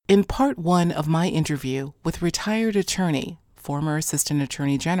In part one of my interview with retired attorney, former Assistant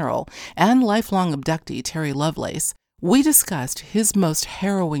Attorney General, and lifelong abductee Terry Lovelace, we discussed his most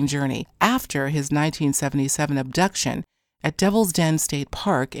harrowing journey after his 1977 abduction at Devil's Den State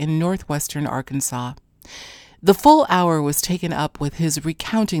Park in northwestern Arkansas. The full hour was taken up with his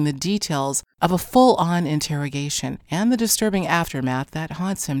recounting the details of a full-on interrogation and the disturbing aftermath that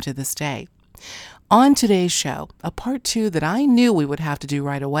haunts him to this day. On today's show, a part two that I knew we would have to do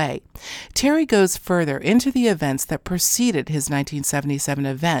right away, Terry goes further into the events that preceded his 1977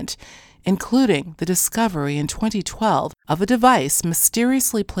 event, including the discovery in 2012 of a device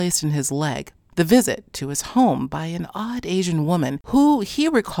mysteriously placed in his leg, the visit to his home by an odd Asian woman who he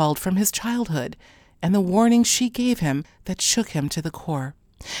recalled from his childhood, and the warning she gave him that shook him to the core.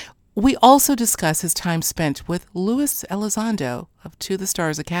 We also discuss his time spent with Luis Elizondo of To the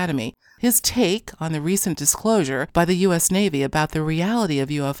Stars Academy, his take on the recent disclosure by the U.S. Navy about the reality of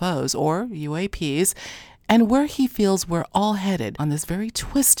UFOs, or UAPs, and where he feels we're all headed on this very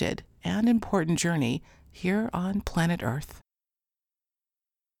twisted and important journey here on planet Earth.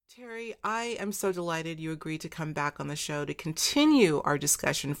 Terry, I am so delighted you agreed to come back on the show to continue our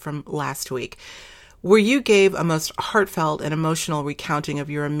discussion from last week, where you gave a most heartfelt and emotional recounting of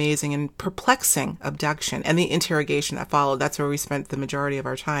your amazing and perplexing abduction and the interrogation that followed. That's where we spent the majority of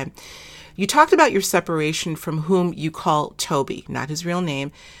our time. You talked about your separation from whom you call Toby, not his real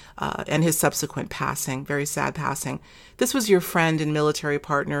name, and his subsequent passing, very sad passing. This was your friend and military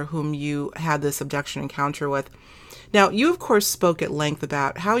partner whom you had this abduction encounter with. Now, you, of course, spoke at length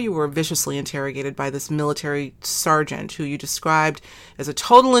about how you were viciously interrogated by this military sergeant who you described as a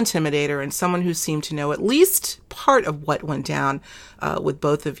total intimidator and someone who seemed to know at least part of what went down with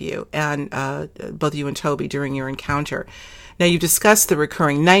both of you and Toby during your encounter. Now, you discussed the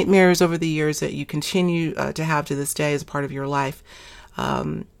recurring nightmares over the years that you continue to have to this day as a part of your life,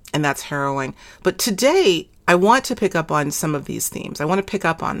 and that's harrowing. But today, I want to pick up on some of these themes. I want to pick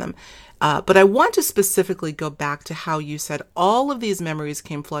up on them. But I want to specifically go back to how you said all of these memories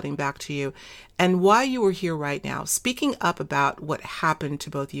came flooding back to you and why you were here right now, speaking up about what happened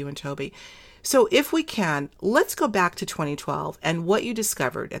to both you and Toby. So if we can, let's go back to 2012 and what you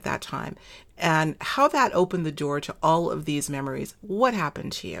discovered at that time and how that opened the door to all of these memories. What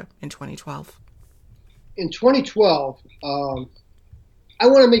happened to you in 2012? In 2012, I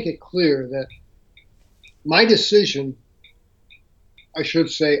want to make it clear that my decision, I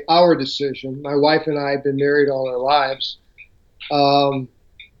should say our decision, my wife and I have been married all our lives,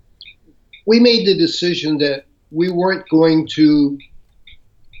 we made the decision that we weren't going to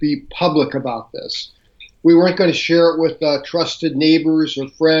be public about this. We weren't going to share it with trusted neighbors or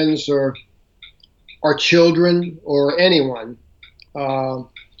friends or our children or anyone.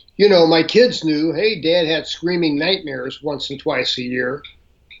 My kids knew, hey, Dad had screaming nightmares once and twice a year,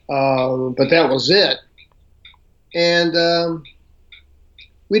 but that was it. And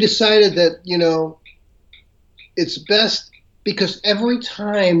we decided that, it's best because every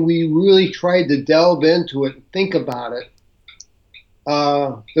time we really tried to delve into it and think about it,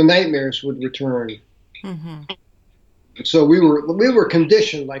 the nightmares would return. Mm-hmm. So we were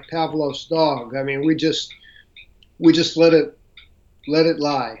conditioned like Pavlov's dog. I mean, we just let it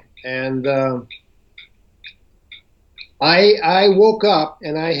lie. And I woke up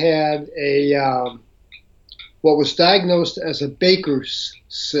and I had what was diagnosed as a Baker's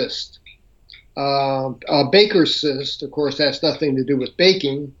cyst. A Baker's cyst, of course, has nothing to do with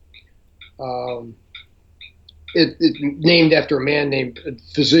baking. It named after a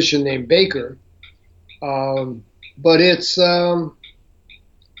physician named Baker. But it's an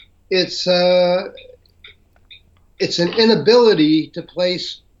inability to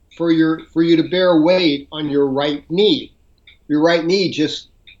place for you to bear weight on your right knee. Your right knee just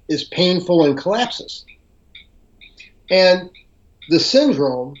is painful and collapses. And the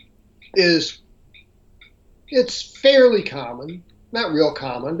syndrome it's fairly common, not real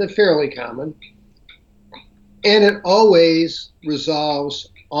common, but fairly common. And it always resolves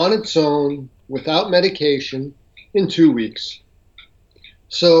on its own without medication in 2 weeks.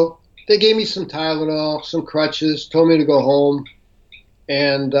 So they gave me some Tylenol, some crutches, told me to go home.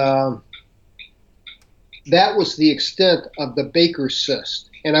 And that was the extent of the Baker's cyst.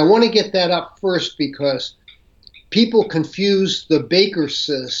 And I want to get that up first because people confuse the Baker's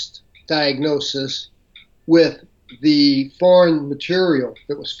cyst diagnosis with the foreign material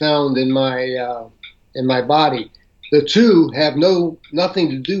that was found in my body. The two have nothing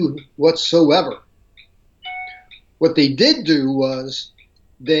to do whatsoever. What they did do was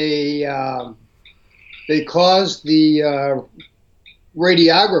they caused the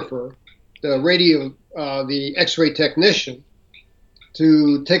radiographer, the X-ray technician,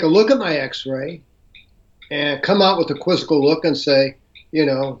 to take a look at my x-ray and come out with a quizzical look and say,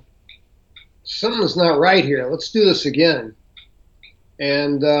 something's not right here. Let's do this again.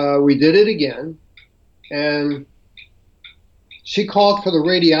 And we did it again. And she called for the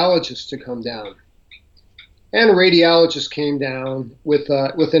radiologist to come down. And the radiologist came down with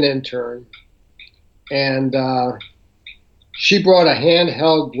an intern. And she brought a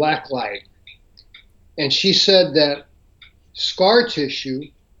handheld black light. And she said that scar tissue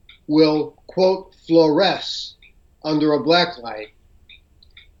will, quote, fluoresce under a black light.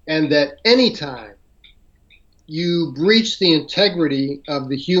 And that anytime you breach the integrity of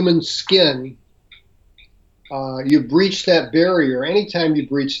the human skin, you breach that barrier. Anytime you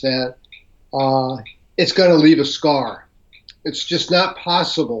breach that, it's going to leave a scar. It's just not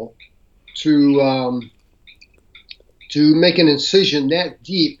possible to make an incision that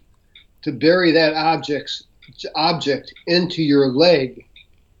deep to bury that object into your leg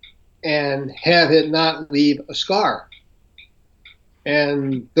and have it not leave a scar.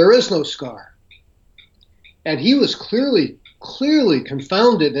 And there is no scar. And he was clearly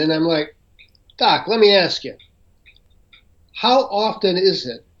confounded. And I'm like, Doc, let me ask you, how often is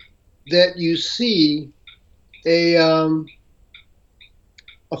it that you see a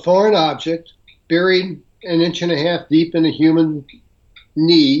foreign object buried 1.5 inches deep in a human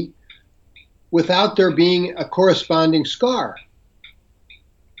knee without there being a corresponding scar?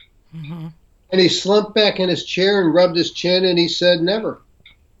 Mm-hmm. And he slumped back in his chair and rubbed his chin, and he said, never.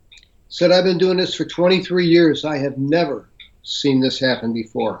 Said, I've been doing this for 23 years. I have never seen this happen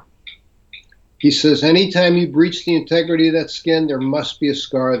before. He says, anytime you breach the integrity of that skin, there must be a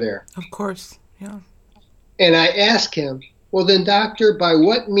scar there. Of course, yeah. And I asked him, well, then, doctor, by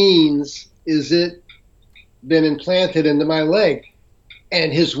what means is it been implanted into my leg?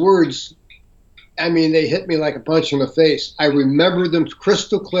 And his words, they hit me like a punch in the face. I remember them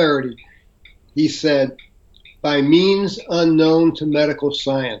crystal clarity. He said, by means unknown to medical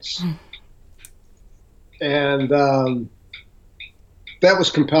science. And that was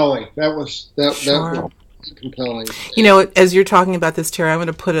compelling. That was compelling. As you're talking about this, Terry, I'm going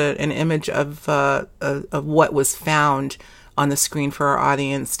to put an image of what was found on the screen for our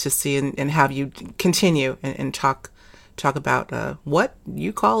audience to see, and have you continue and talk about what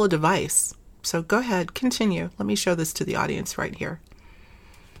you call a device. So go ahead, continue. Let me show this to the audience right here.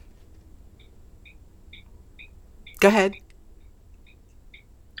 Go ahead.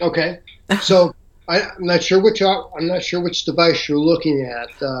 Okay. So I'm not sure which device you're looking at.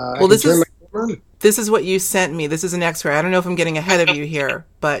 Well, this is what you sent me. This is an X-ray. I don't know if I'm getting ahead of you here,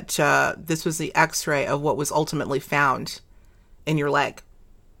 but this was the X-ray of what was ultimately found in your leg.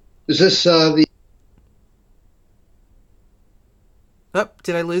 Is this the? Oh,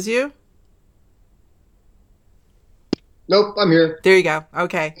 did I lose you? Nope, I'm here. There you go.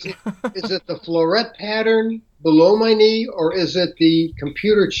 Okay. Is it the floret pattern below my knee, or is it the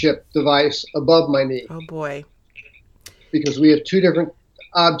computer chip device above my knee? Oh, boy. Because we have two different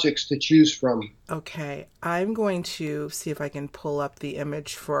objects to choose from. Okay. I'm going to see if I can pull up the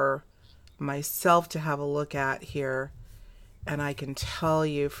image for myself to have a look at here. And I can tell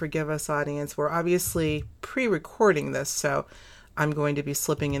you, forgive us, audience, we're obviously pre-recording this, so I'm going to be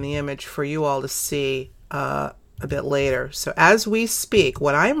slipping in the image for you all to see a bit later. So as we speak,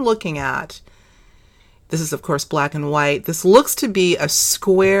 what I'm looking at, this is, of course, black and white. This looks to be a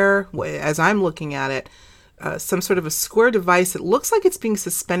square, as I'm looking at it, some sort of a square device. It looks like it's being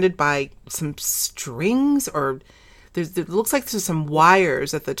suspended by some strings, or it looks like there's some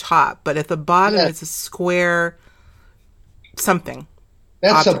wires at the top, but at the bottom it's a square something.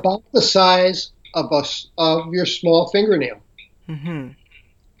 That's object. About the size of your small fingernail. Mm-hmm.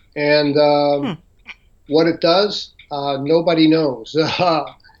 And what it does, nobody knows.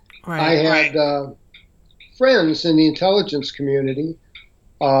 I had friends in the intelligence community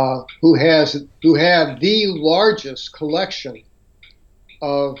who have the largest collection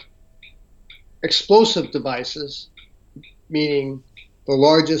of explosive devices, meaning the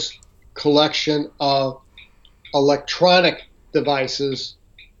largest collection of electronic devices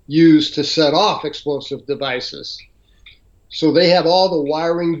used to set off explosive devices. So they have all the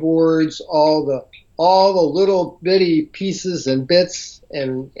wiring boards, all the little bitty pieces and bits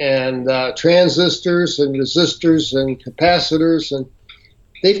and transistors and resistors and capacitors, and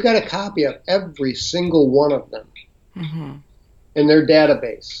they've got a copy of every single one of them in their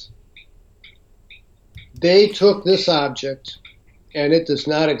database. They took this object, and it does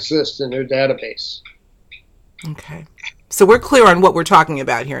not exist in their database. Okay. So we're clear on what we're talking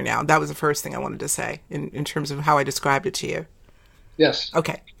about here now. That was the first thing I wanted to say in terms of how I described it to you. Yes.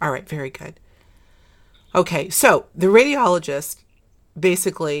 Okay. All right. Very good. Okay. So the radiologist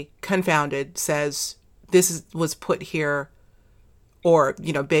basically confounded, says was put here, or,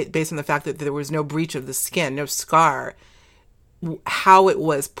 based on the fact that there was no breach of the skin, no scar, how it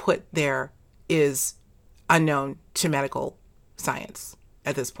was put there is unknown to medical science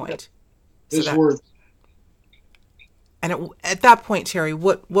at this point. His words. And at that point, Terry,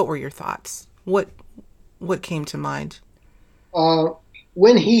 what were your thoughts? What came to mind?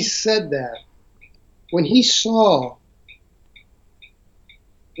 When he said that, when he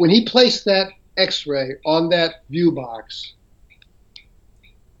placed that X-ray on that view box,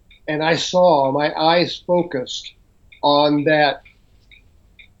 and I saw my eyes focused on that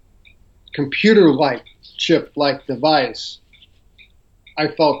computer-like, chip-like device, I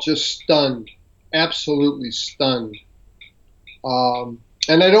felt just stunned, absolutely stunned. And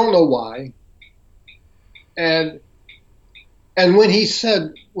I don't know why. And when he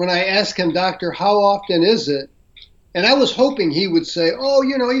said, when I asked him, "Doctor, how often is it?" And I was hoping he would say, "Oh,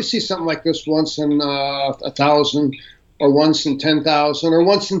 you see something like this once in 1,000, or once in 10,000, or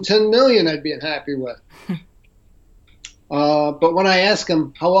once in 10 million, I'd be happy with." But when I asked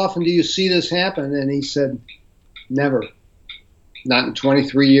him, "How often do you see this happen?" and he said, "Never, not in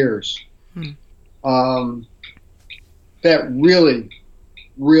 23 years. That really,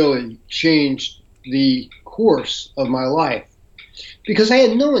 really changed the course of my life, because I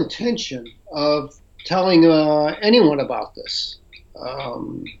had no intention of telling anyone about this.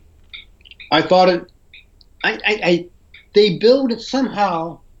 I thought they build it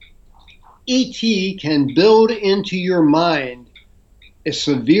somehow. ET can build into your mind a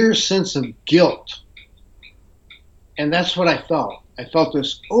severe sense of guilt. And that's what I felt. I felt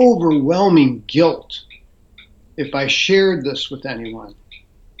this overwhelming guilt if I shared this with anyone.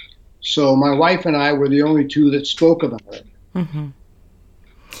 So my wife and I were the only two that spoke about it. Mm-hmm.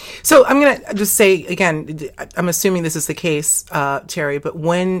 So I'm going to just say, again, I'm assuming this is the case, Terry, but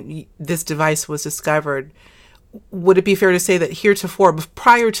when this device was discovered, would it be fair to say that heretofore,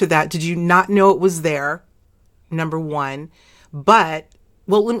 prior to that, did you not know it was there, number one? But,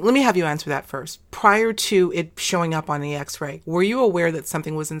 well, let me have you answer that first. Prior to it showing up on the X-ray, were you aware that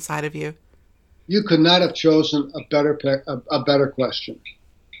something was inside of you? You could not have chosen a better question.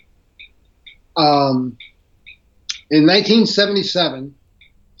 In 1977,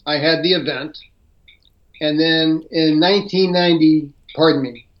 I had the event, and then in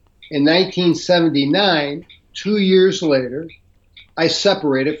 1979, 2 years later, I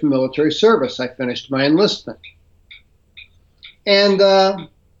separated from military service. I finished my enlistment. And I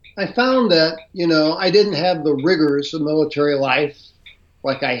found that, I didn't have the rigors of military life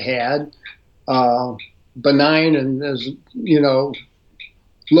like I had, benign and as,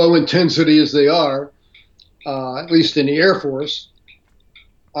 low intensity as they are, at least in the Air Force.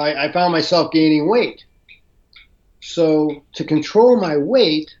 I found myself gaining weight. So to control my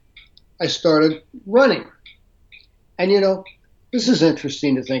weight, I started running. And this is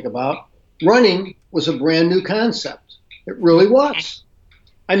interesting to think about. Running was a brand new concept. It really was.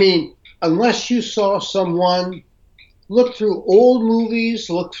 I mean, unless you saw someone look through old movies,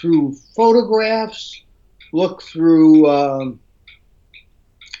 look through photographs, look through,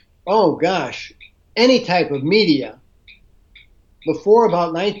 any type of media, before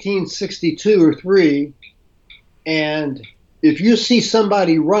about 1962 or 3, and if you see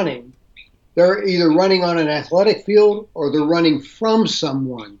somebody running, they're either running on an athletic field or they're running from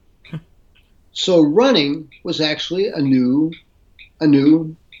someone. So running was actually a new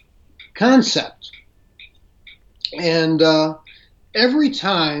concept. And every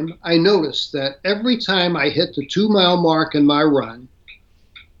time I noticed that every time I hit the 2-mile mark in my run,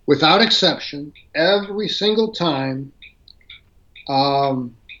 without exception, every single time, I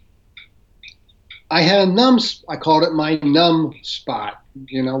had I called it my numb spot.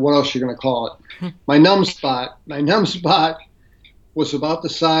 What else are you going to call it? My numb spot. My numb spot was about the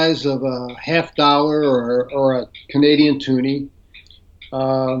size of a $50 or a Canadian toonie.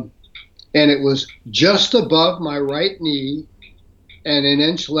 And it was just above my right knee and an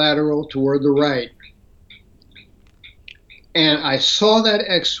inch lateral toward the right. And I saw that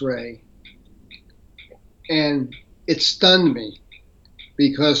X-ray, and it stunned me,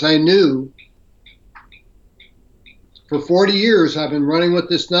 because I knew for 40 years I've been running with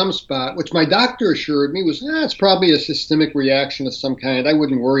this numb spot, which my doctor assured me was, it's probably a systemic reaction of some kind. I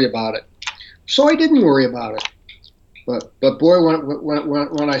wouldn't worry about it. So I didn't worry about it. But boy,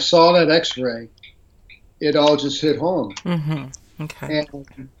 when I saw that X-ray, it all just hit home. Mm-hmm. Okay.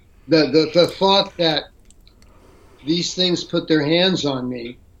 And the thought that these things put their hands on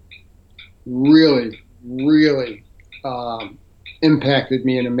me really, really impacted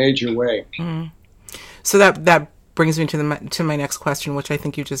me in a major way. Mm. So that brings me to my next question, which I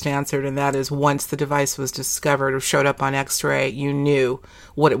think you just answered, and that is, once the device was discovered or showed up on X-ray, you knew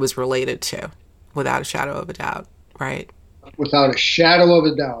what it was related to, without a shadow of a doubt, right? Without a shadow of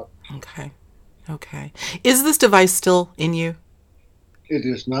a doubt. Okay. Okay. Is this device still in you? It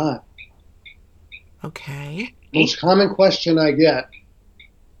is not. Okay. Most common question I get,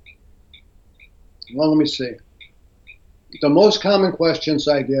 well, let me see. The most common questions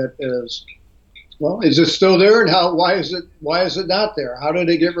I get is, well, is it still there, and why is it not there? How did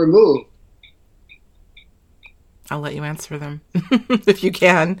it get removed? I'll let you answer them if you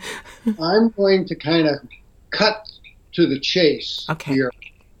can. I'm going to kind of cut to the chase here.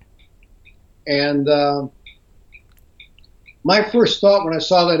 And my first thought when I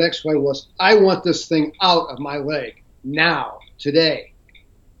saw that X-ray was, I want this thing out of my leg now, today.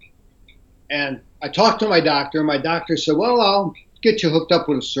 And I talked to my doctor, and my doctor said, well, I'll get you hooked up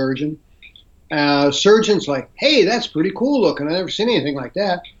with a surgeon. Surgeon's like, hey, that's pretty cool looking. I've never seen anything like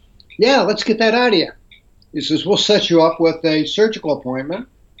that. Yeah, let's get that out of you. He says, we'll set you up with a surgical appointment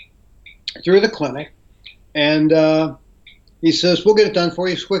through the clinic. And he says, we'll get it done for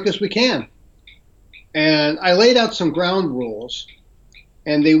you as quick as we can. And I laid out some ground rules.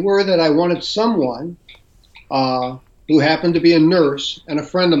 And they were that I wanted someone who happened to be a nurse and a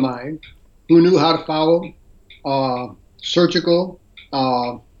friend of mine who knew how to follow surgical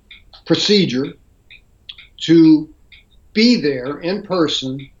procedure, to be there in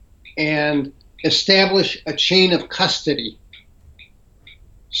person and establish a chain of custody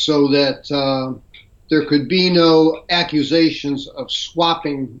so that there could be no accusations of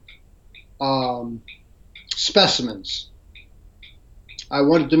swapping specimens. I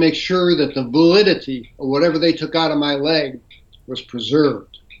wanted to make sure that the validity of whatever they took out of my leg was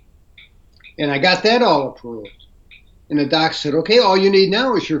preserved. And I got that all approved. And the doc said, okay, all you need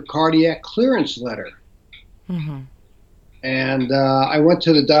now is your cardiac clearance letter. Mm-hmm. And I went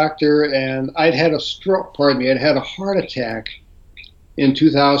to the doctor, and I'd had I'd had a heart attack in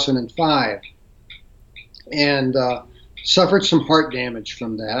 2005 and suffered some heart damage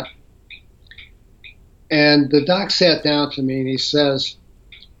from that. And the doc sat down to me and he says,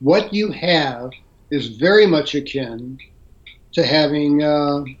 what you have is very much akin to having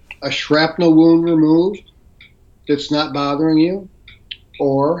a shrapnel wound removed that's not bothering you,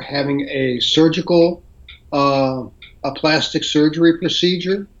 or having a surgical, a plastic surgery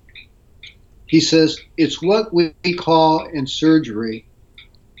procedure. He says it's what we call in surgery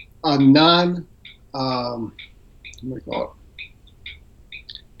a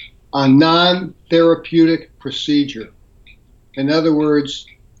non-therapeutic procedure. In other words,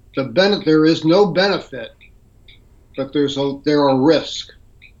 there is no benefit, but there are risks.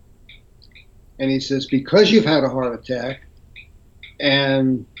 And he says, because you've had a heart attack,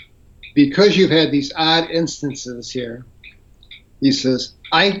 and because you've had these odd instances here, he says,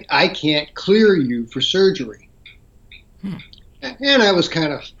 I can't clear you for surgery. And I was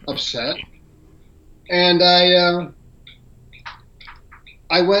kind of upset. And I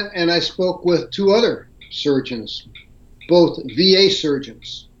went and I spoke with two other surgeons, both VA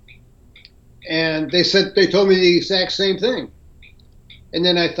surgeons. And they told me the exact same thing. And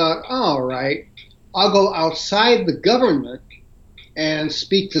then I thought, all right, I'll go outside the government and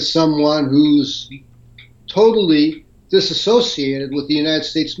speak to someone who's totally disassociated with the United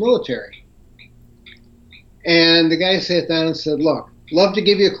States military. And the guy sat down and said, look, love to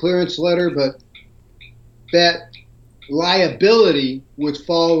give you a clearance letter, but that liability would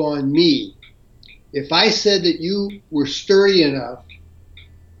fall on me. If I said that you were sturdy enough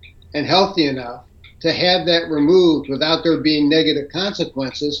and healthy enough to have that removed without there being negative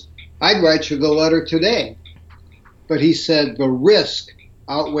consequences, I'd write you the letter today. But he said the risk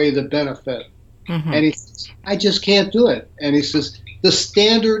outweigh the benefit. Mm-hmm. And he says, I just can't do it. And he says, the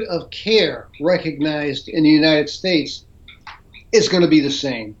standard of care recognized in the United States is going to be the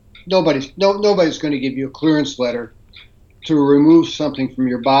same. Nobody's going to give you a clearance letter to remove something from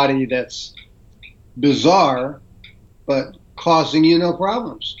your body that's bizarre, but causing you no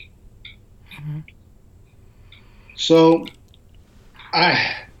problems. Mm-hmm. So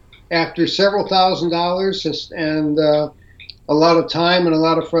after several $1,000s and a lot of time and a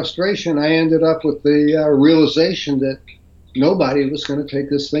lot of frustration, I ended up with the realization that nobody was going to take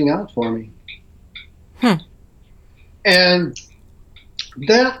this thing out for me. And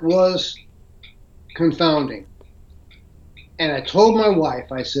that was confounding. And I told my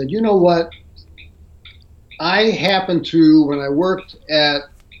wife, I said, you know what? I happened to, when I worked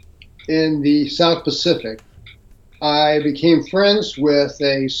in the South Pacific, I became friends with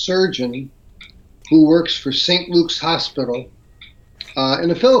a surgeon who works for St. Luke's Hospital in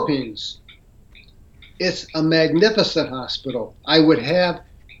the Philippines. It's a magnificent hospital. I would have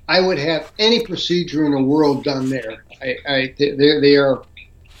any procedure in the world done there.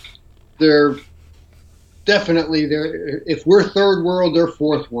 They're definitely there. If we're third world, they're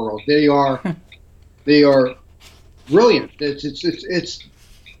fourth world. They are brilliant. It's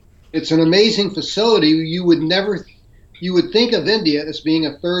an amazing facility. You would think of India as being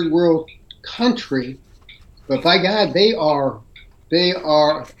a third world country, but by God, they are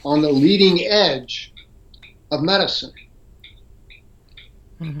on the leading edge of medicine.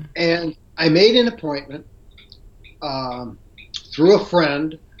 Mm-hmm. And I made an appointment through a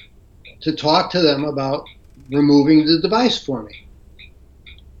friend to talk to them about removing the device for me.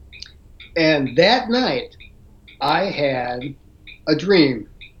 And that night, I had a dream.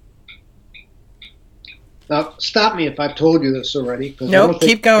 Now, stop me if I've told you this already. Nope,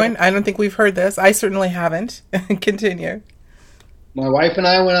 keep going. I don't think we've heard this. I certainly haven't. Continue. My wife and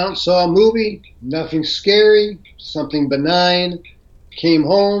I went out and saw a movie. Nothing scary, something benign. Came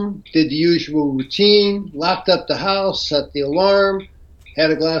home, did the usual routine, locked up the house, set the alarm, had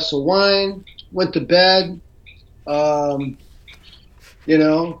a glass of wine, went to bed, put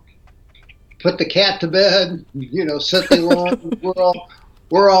the cat to bed, set the alarm.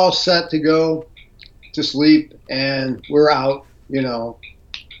 We're all set to go to sleep, and we're out,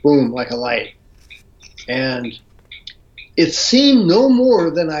 boom, like a light. And it seemed no more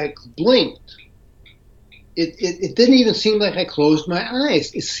than I blinked. It didn't even seem like I closed my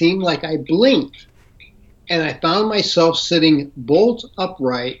eyes. It seemed like I blinked. And I found myself sitting bolt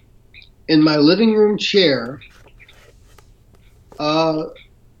upright in my living room chair,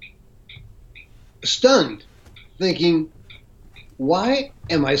 stunned, thinking, why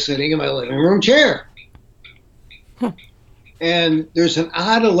am I sitting in my living room chair? And there's an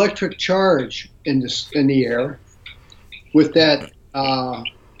odd electric charge in the air with that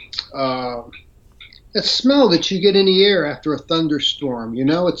that smell that you get in the air after a thunderstorm.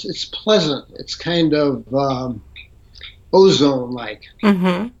 It's pleasant. It's kind of ozone-like.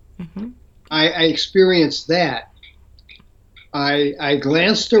 Mm-hmm. Mm-hmm. I experienced that. I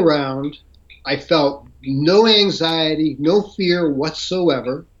glanced around. I felt no anxiety, no fear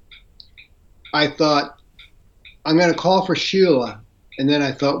whatsoever. I thought, I'm going to call for Sheila. And then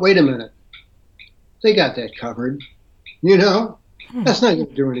I thought, wait a minute. They got that covered. That's not going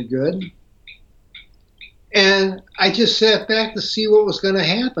to do any good. And I just sat back to see what was going to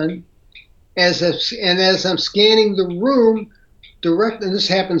happen. As I'm scanning the room, and this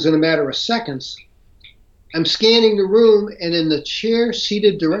happens in a matter of seconds, I'm scanning the room, and in the chair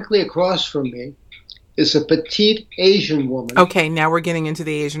seated directly across from me is a petite Asian woman. Okay, now we're getting into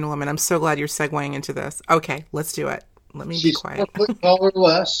the Asian woman. I'm so glad you're segueing into this. Okay, let's do it. Let me be quiet. She's 4 foot tall or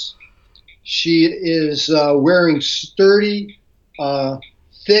less. She is wearing sturdy,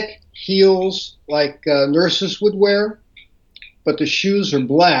 thick heels like nurses would wear, but the shoes are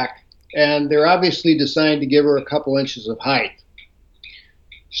black, and they're obviously designed to give her a couple inches of height.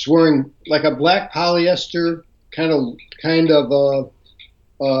 She's wearing like a black polyester kind of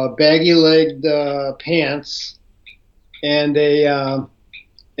baggy-legged pants and a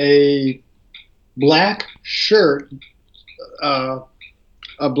black shirt, a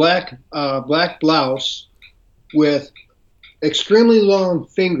black blouse with extremely long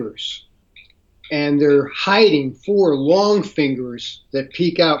fingers, and they're hiding 4 long fingers that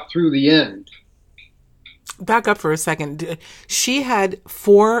peek out through the end. Back up for a second. She had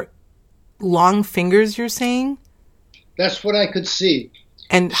 4 long fingers, you're saying? That's what I could see.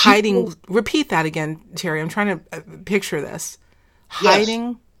 And hiding, repeat that again, Terry. I'm trying to picture this. Hiding?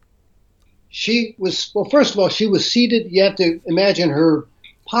 Yes. She was, well, first of all, she was seated. You have to imagine her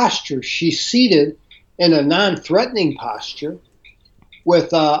posture. She's seated in a non-threatening posture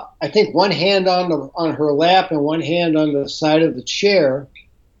with, I think, one hand on her lap and one hand on the side of the chair.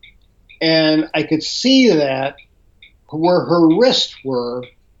 And I could see that where her wrists were,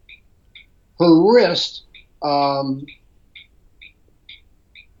 her wrist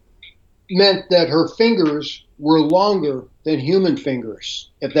meant that her fingers were longer than human fingers,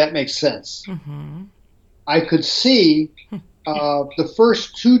 if that makes sense. Mm-hmm. I could see the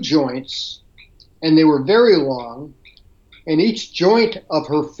first 2 joints, and they were very long, and each joint of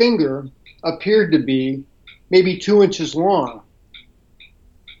her finger appeared to be maybe 2 inches long.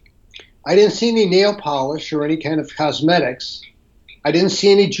 I didn't see any nail polish or any kind of cosmetics. I didn't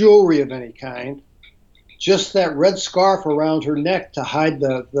see any jewelry of any kind. Just that red scarf around her neck to hide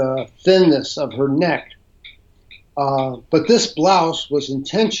the thinness of her neck. But this blouse was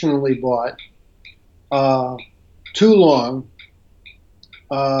intentionally bought too long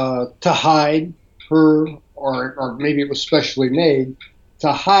to hide her, or maybe it was specially made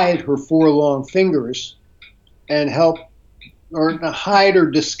to hide her four long fingers and help, or hide or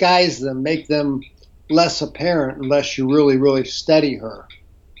disguise them, make them less apparent unless you really, really steady her.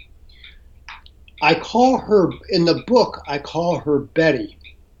 I call her, in the book, I call her Betty.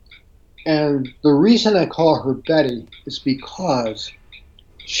 And the reason I call her Betty is because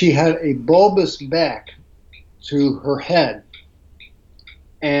she had a bulbous back to her head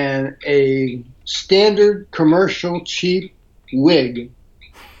and a standard commercial cheap wig,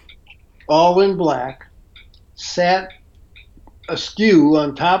 all in black, sat askew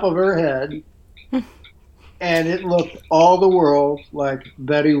on top of her head, and it looked all the world like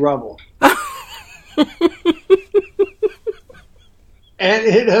Betty Rubble. And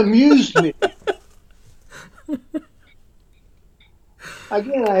it amused me.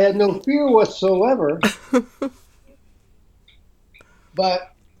 Again, I had no fear whatsoever,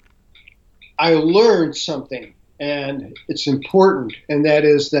 but I learned something, and it's important, and that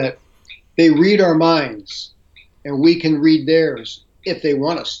is that they read our minds, and we can read theirs if they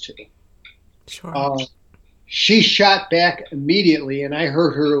want us to. Sure. She shot back immediately, and I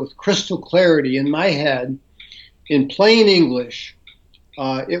heard her with crystal clarity in my head, in plain English.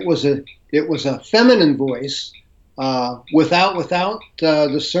 It was a feminine voice, without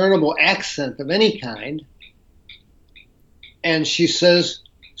discernible accent of any kind. And she says,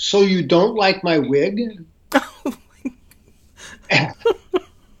 "So you don't like my wig?"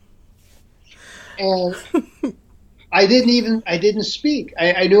 And I didn't speak.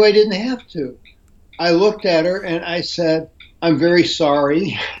 I knew I didn't have to. I looked at her and I said, "I'm very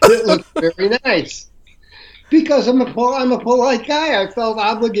sorry. It looks very nice." Because I'm a polite guy. I felt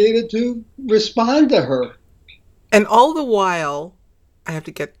obligated to respond to her. And all the while, I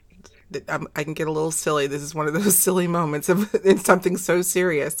can get a little silly. This is one of those silly moments in something so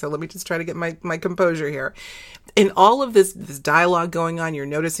serious. So let me just try to get my composure here. In all of this dialogue going on, you're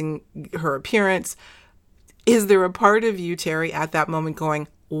noticing her appearance. Is there a part of you, Terry, at that moment going,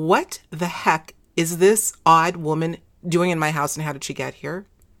 what the heck is this odd woman doing in my house, and how did she get here?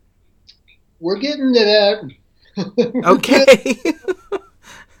 We're getting to that. Okay.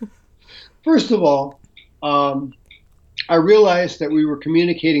 First of all, I realized that we were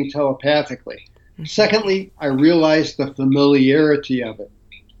communicating telepathically. Secondly, I realized the familiarity of it.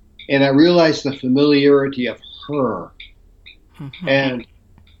 And I realized the familiarity of her. Mm-hmm. And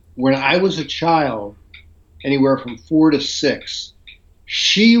when I was a child, anywhere from 4 to 6,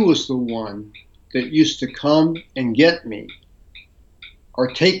 she was the one that used to come and get me, or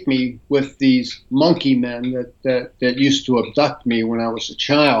take me with these monkey men that used to abduct me when I was a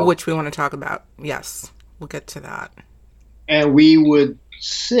child. Which we want to talk about. Yes, we'll get to that. And we would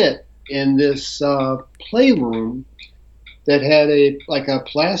sit in this playroom that had a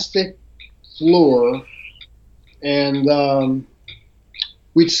plastic floor, and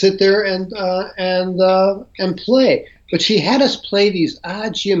we'd sit there and play. But she had us play these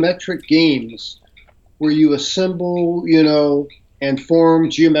odd geometric games where you assemble, and form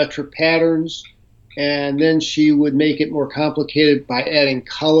geometric patterns, and then she would make it more complicated by adding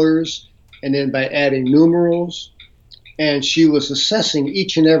colors and then by adding numerals, and she was assessing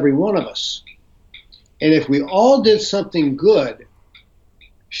each and every one of us. And if we all did something good,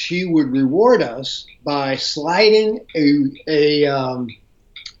 she would reward us by sliding a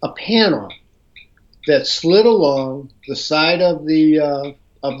panel that slid along the side of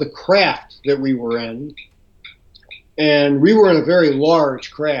the craft that we were in. And we were in a very large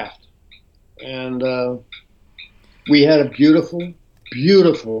craft, and we had a beautiful,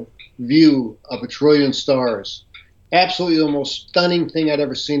 beautiful view of a trillion stars. Absolutely the most stunning thing I'd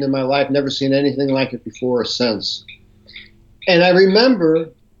ever seen in my life. Never seen anything like it before or since. And I remember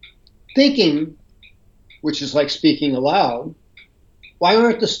thinking, which is like speaking aloud, why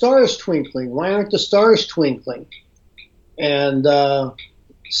aren't the stars twinkling? Why aren't the stars twinkling? And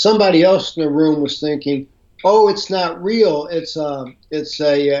somebody else in the room was thinking, oh, it's not real. It's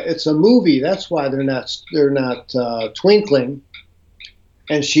a movie. That's why they're not twinkling.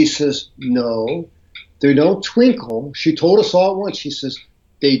 And she says, no, they don't twinkle. She told us all at once. She says,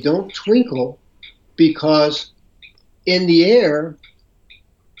 they don't twinkle because in the air,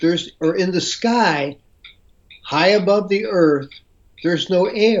 or in the sky, high above the earth, there's no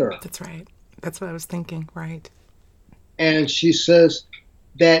air. That's right. That's what I was thinking. Right. And she says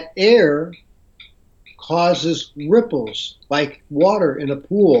that air causes ripples like water in a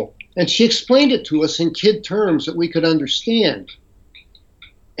pool. And she explained it to us in kid terms that we could understand.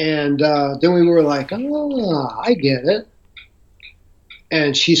 And then we were like, oh, I get it.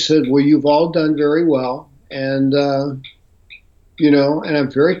 And she said, well, you've all done very well. And, and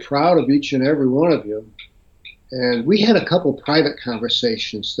I'm very proud of each and every one of you. And we had a couple private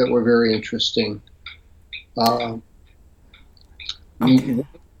conversations that were very interesting. Uh, Okay.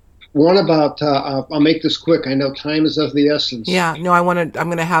 One about, I'll make this quick. I know time is of the essence. Yeah. No, I'm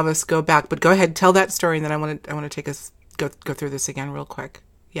going to have us go back, but go ahead, tell that story, and then I want to take us go through this again real quick.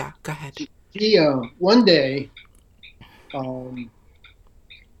 Yeah. Go ahead. One day, um,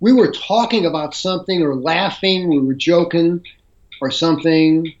 we were talking about something or laughing, we were joking or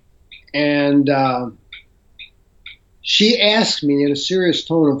something, and she asked me in a serious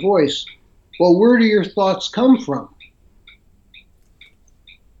tone of voice, "Well, where do your thoughts come from?"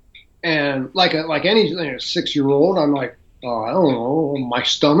 And like any 6-year-old, I'm like, "Oh, I don't know, my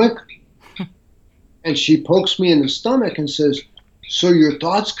stomach." And she pokes me in the stomach and says, "So your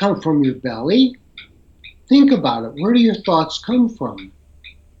thoughts come from your belly? Think about it. Where do your thoughts come from?"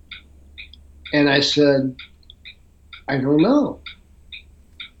 And I said, "I don't know."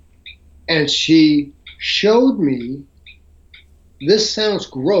 And she showed me, this sounds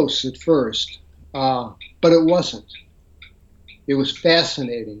gross at first, but it wasn't. It was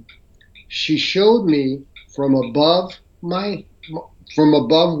fascinating. She showed me from above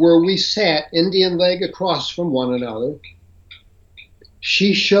where we sat, Indian leg across from one another,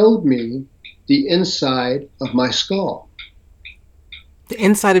 she showed me the inside of my skull. The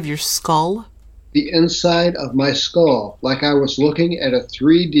inside of your skull? The inside of my skull, like I was looking at a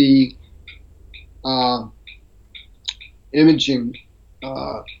 3D imaging,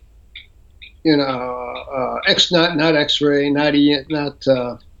 not X-ray,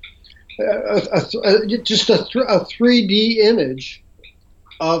 just a 3D image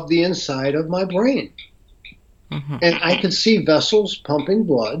of the inside of my brain. Mm-hmm. And I could see vessels pumping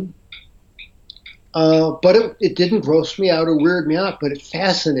blood, but it didn't gross me out or weird me out, but it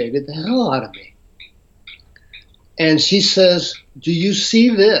fascinated the hell out of me. And she says, "Do you see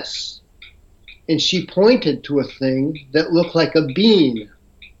this?" And she pointed to a thing that looked like a bean.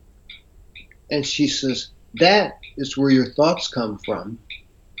 And she says, "That is where your thoughts come from."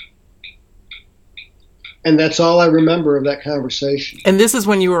 And that's all I remember of that conversation. And this is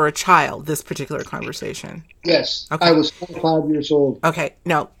when you were a child, this particular conversation? Yes. Okay. I was 5 years old. Okay.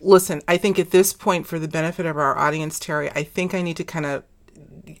 Now, listen, I think at this point, for the benefit of our audience, Terry, I think I need to kind of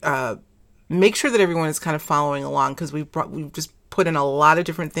make sure that everyone is kind of following along, because we've just put in a lot of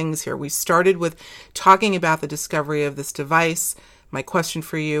different things here. We started with talking about the discovery of this device. My question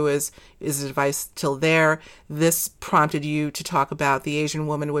for you is the device still there? This prompted you to talk about the Asian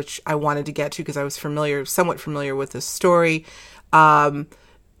woman, which I wanted to get to because I was somewhat familiar with this story. From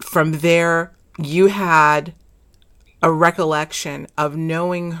there, you had a recollection of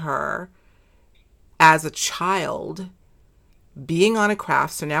knowing her as a child, being on a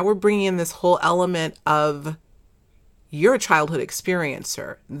craft. So now we're bringing in this whole element of you're a childhood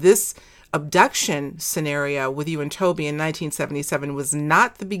experiencer. This abduction scenario with you and Toby in 1977 was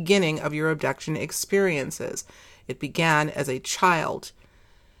not the beginning of your abduction experiences. It began as a child.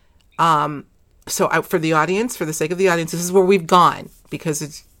 For the audience, for the sake of the audience, this is where we've gone,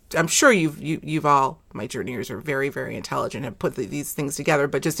 because I'm sure you've all, my journeyers are very, very intelligent and have put these things together.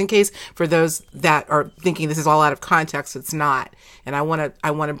 But just in case, for those that are thinking this is all out of context, it's not. And I want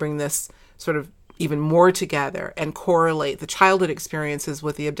to bring this sort of even more together and correlate the childhood experiences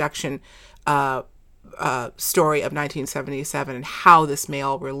with the abduction story of 1977 and how this may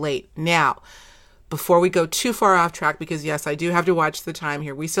all relate. Now, before we go too far off track, because yes, I do have to watch the time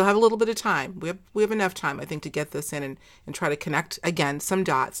here. We still have a little bit of time. We have enough time, I think, to get this in and try to connect again some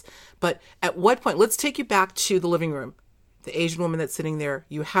dots. But at what point, let's take you back to the living room. The Asian woman that's sitting there,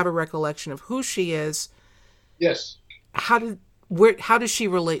 you have a recollection of who she is. Yes. How does she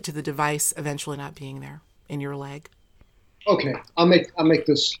relate to the device eventually not being there in your leg? Okay, I'll make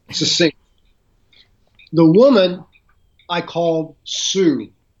this succinct. The woman I called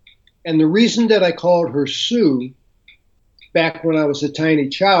Sue, and the reason that I called her Sue back when I was a tiny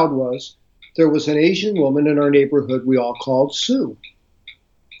child was there was an Asian woman in our neighborhood we all called Sue,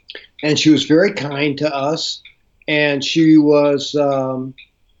 and she was very kind to us, and she was about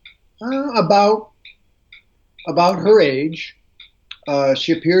her age.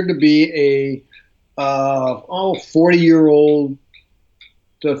 She appeared to be a 40-year-old.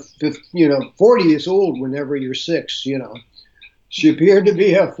 40 is old whenever you're 6. She appeared to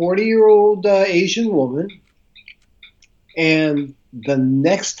be a 40-year-old Asian woman. And the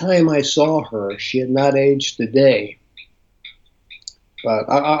next time I saw her, she had not aged a day. But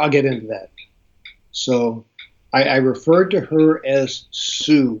I'll get into that. So I referred to her as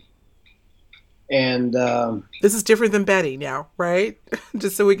Sue. And this is different than Betty now, right?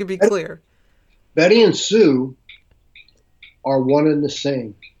 Just so we can be clear. Betty and Sue are one and the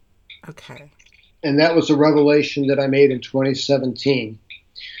same. Okay. and that was a revelation that I made in 2017.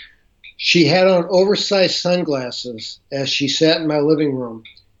 She had on oversized sunglasses as she sat in my living room.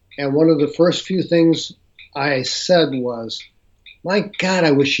 And one of the first few things I said was, my God,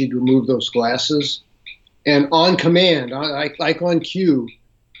 I wish she'd remove those glasses. And on command, like on cue,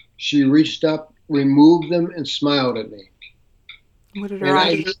 she reached up, removed them, and smiled at me. What did her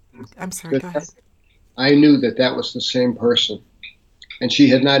eyes? I'm sorry, go ahead. I knew that that was the same person. And she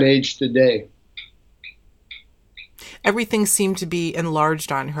had not aged a day. Everything seemed to be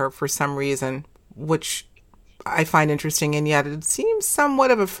enlarged on her for some reason, which I find interesting, and yet it seems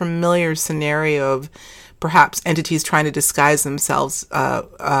somewhat of a familiar scenario of perhaps entities trying to disguise themselves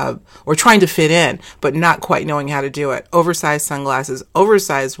or trying to fit in, but not quite knowing how to do it. Oversized sunglasses,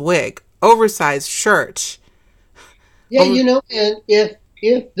 oversized wig, oversized shirt. Yeah, and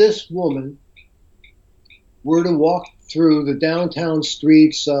if this woman were to walk through the downtown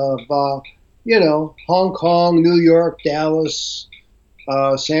streets of, Hong Kong, New York, Dallas,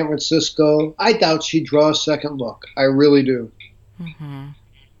 San Francisco, I doubt she'd draw a second look. I really do. Mm-hmm.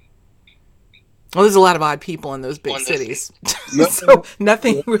 Well, there's a lot of odd people in those big cities. So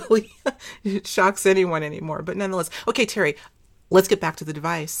nothing really shocks anyone anymore. But nonetheless, okay, Terry, let's get back to the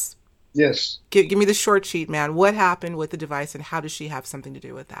device. Yes. Give me the short sheet, man. What happened with the device, and how does she have something to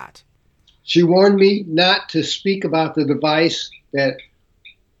do with that? She warned me not to speak about the device, that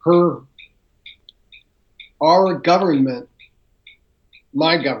our government,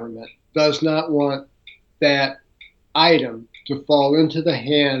 my government, does not want that item to fall into the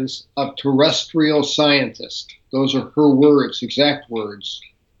hands of terrestrial scientists. Those are her words, exact words.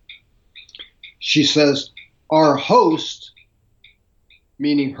 She says, our host,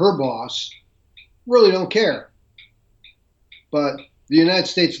 meaning her boss, really don't care. But the United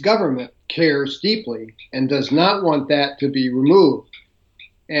States government cares deeply and does not want that to be removed.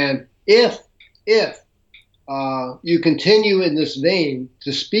 And if you continue in this vein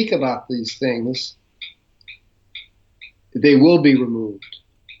to speak about these things, they will be removed.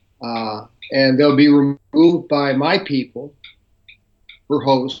 And they'll be removed by my people, her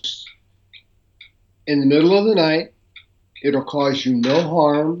hosts, in the middle of the night. It'll cause you no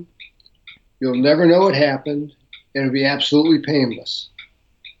harm. You'll never know what happened. And it'll be absolutely painless.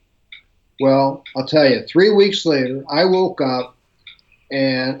 Well, I'll tell you, 3 weeks later, I woke up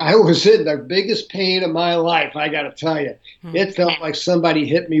and I was in the biggest pain of my life, I got to tell you. It felt like somebody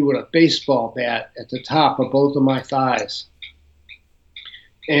hit me with a baseball bat at the top of both of my thighs.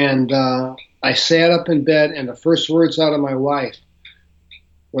 And I sat up in bed, and the first words out of my wife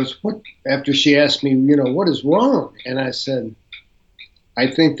was, "What?" After she asked me, what is wrong? And I said, I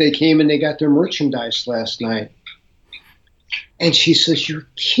think they came and they got their merchandise last night. And she says, you're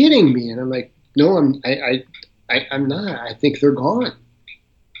kidding me. And I'm like, no, I'm not. I think they're gone.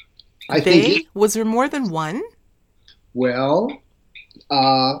 Was there more than one? Well,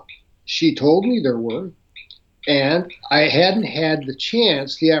 she told me there were. And I hadn't had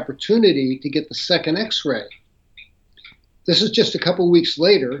the opportunity to get the second x-ray. This is just a couple weeks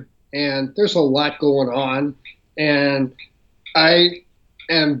later, and there's a lot going on. And I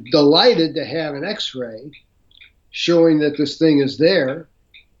am delighted to have an x-ray showing that this thing is there.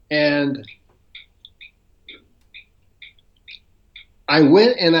 And I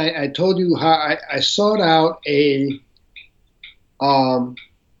went and I told you how I sought out an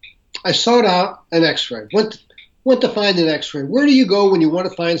x-ray. Went to find an x-ray. Where do you go when you want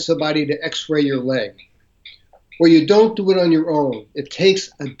to find somebody to x-ray your leg? Well, you don't do it on your own. It takes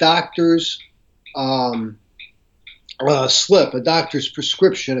a doctor's slip, a doctor's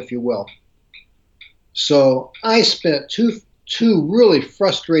prescription, if you will. So I spent two really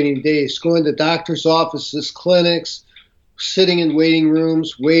frustrating days going to doctor's offices, clinics, sitting in waiting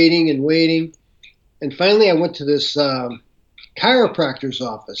rooms, waiting. And finally I went to this chiropractor's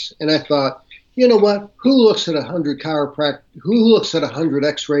office, and I thought, you know what? Who looks at 100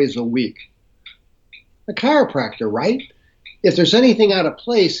 x-rays a week? A chiropractor, right? If there's anything out of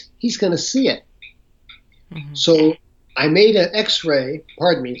place, he's going to see it. Mm-hmm. So I made a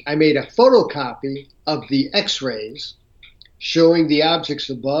photocopy of the x-rays showing the objects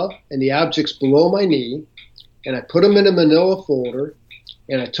above and the objects below my knee, and I put them in a manila folder,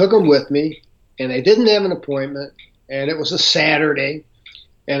 and I took them with me, and I didn't have an appointment, and it was a Saturday,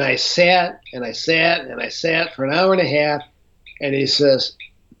 and I sat for an hour and a half, and he says,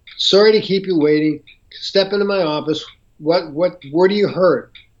 sorry to keep you waiting, step into my office, where do you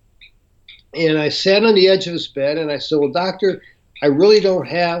hurt? And I sat on the edge of his bed, and I said, well, doctor, I really don't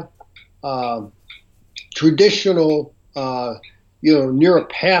have traditional,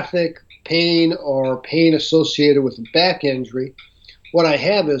 neuropathic pain or pain associated with a back injury. what I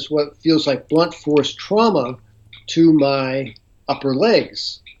have is what feels like blunt force trauma to my upper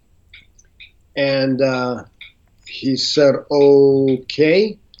legs. And he said,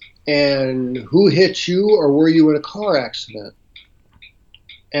 okay. And who hit you, or were you in a car accident?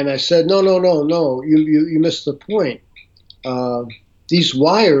 And I said, no. You missed the point. These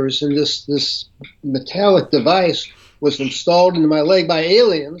wires and this metallic device was installed into my leg by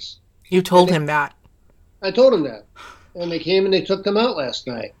aliens. You told him that. I told him that. And they came and they took them out last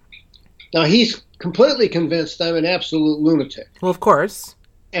night. Now, he's completely convinced I'm an absolute lunatic. Well, of course.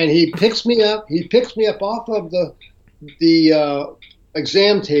 And he picks me up. He picks me up off of the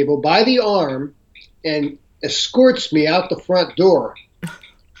exam table by the arm and escorts me out the front door.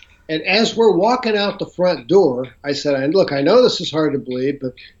 And as we're walking out the front door, I said, look, I know this is hard to believe,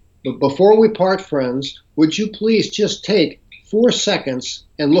 but before we part friends, would you please just take 4 seconds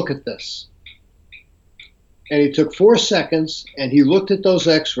and look at this? And he took 4 seconds, and he looked at those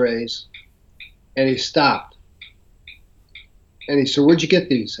x-rays, and he stopped. And he said, where'd you get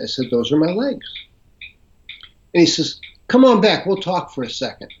these? I said, those are my legs. And he says, come on back, we'll talk for a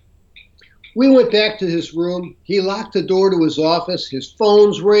second. We went back to his room. He locked the door to his office. His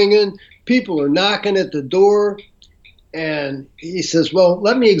phone's ringing. People are knocking at the door. And he says, well,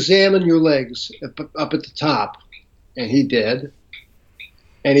 let me examine your legs up at the top. And he did.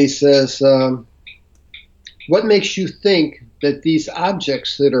 And he says, what makes you think that these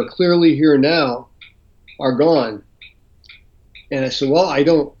objects that are clearly here now are gone? And I said, well, I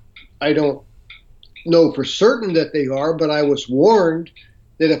don't know for certain that they are, but I was warned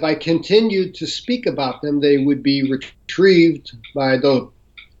that if I continued to speak about them, they would be retrieved by the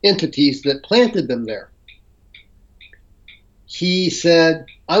entities that planted them there. He said,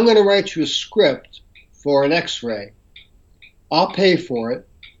 I'm going to write you a script for an x-ray. I'll pay for it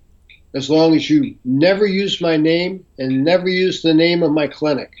as long as you never use my name and never use the name of my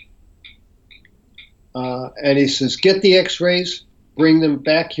clinic. And he says, get the x-rays, bring them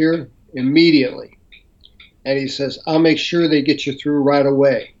back here immediately. And he says, I'll make sure they get you through right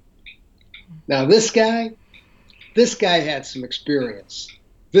away. Now, this guy had some experience.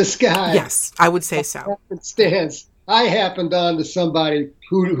 This guy. Yes, I would say so. I happened on to somebody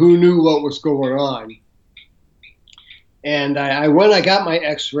who knew what was going on. And I got my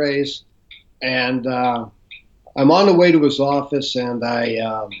x-rays, and I'm on the way to his office, and I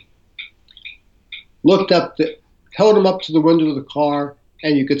held him up to the window of the car,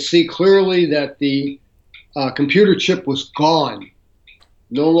 and you could see clearly that the computer chip was gone,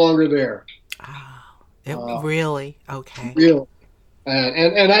 no longer there. Oh, really? Okay. Really,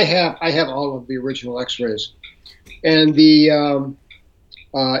 and I have all of the original X-rays, and the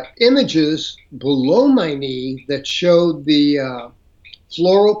images below my knee that showed the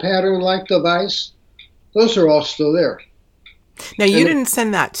floral pattern-like device. Those are all still there. Now, you didn't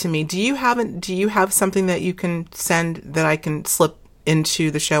send that to me. Do you have something that you can send that I can slip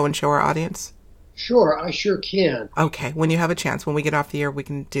into the show and show our audience? Sure, I sure can. Okay, when you have a chance, when we get off the air, we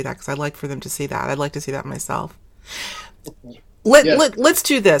can do that because I'd like for them to see that. I'd like to see that myself. Okay. Let's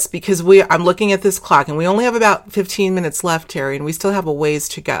do this because I'm looking at this clock and we only have about 15 minutes left, Terry, and we still have a ways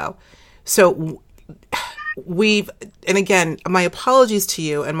to go. So and again, my apologies to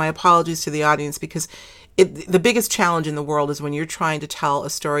you and my apologies to the audience because the biggest challenge in the world is when you're trying to tell a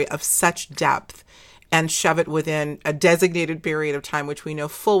story of such depth and shove it within a designated period of time, which we know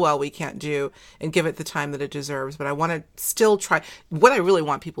full well we can't do, and give it the time that it deserves. But I want to still try. What I really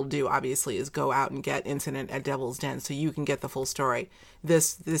want people to do, obviously, is go out and get Incident at Devil's Den so you can get the full story.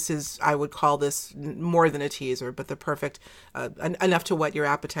 This is, I would call this more than a teaser, but the perfect, enough to whet your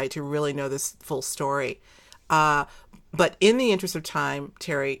appetite to really know this full story. But in the interest of time,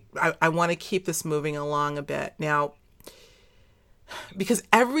 Terry, I want to keep this moving along a bit. Now, because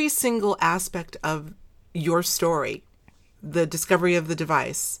every single aspect of your story, the discovery of the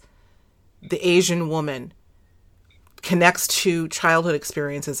device, the Asian woman, connects to childhood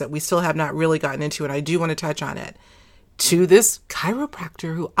experiences that we still have not really gotten into, and I do want to touch on it, to this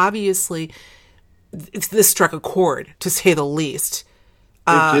chiropractor who obviously, this struck a chord, to say the least.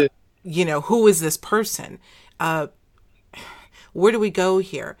 Who is this person? Where do we go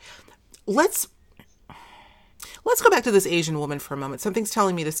here? Let's go back to this Asian woman for a moment. Something's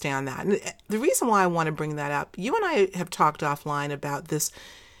telling me to stay on that. And the reason why I want to bring that up, you and I have talked offline about this,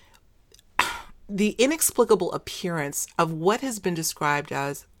 the inexplicable appearance of what has been described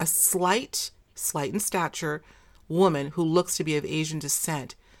as a slight in stature woman who looks to be of Asian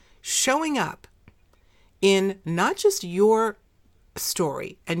descent, showing up in not just your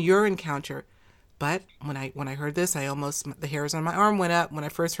story and your encounter, But when I heard this, the hairs on my arm went up when I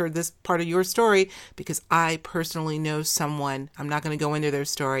first heard this part of your story, because I personally know someone. I'm not going to go into their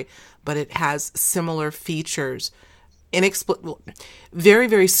story, but it has similar features. Inexplicable, very,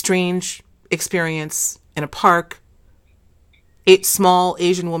 very strange experience in a park. A small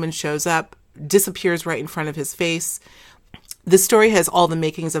Asian woman shows up, disappears right in front of his face. The story has all the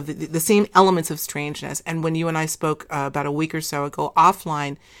makings of the same elements of strangeness. And when you and I spoke about a week or so ago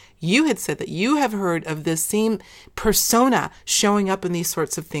offline, you had said that you have heard of this same persona showing up in these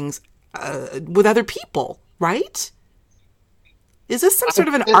sorts of things with other people, right? Is this some sort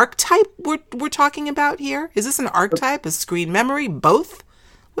of an archetype we're talking about here? Is this an archetype, a screen memory, both?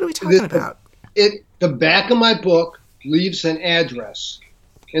 What are we talking about? The back of my book leaves an address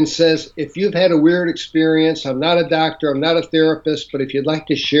and says, if you've had a weird experience, I'm not a doctor, I'm not a therapist, but if you'd like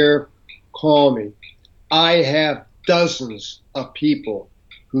to share, call me. I have dozens of people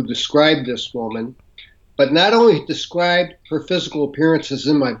who describe this woman, but not only described her physical appearances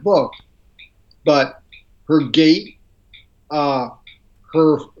in my book, but her gait, her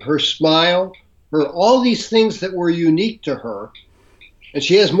smile, all these things that were unique to her. And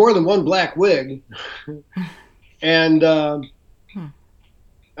she has more than one black wig. And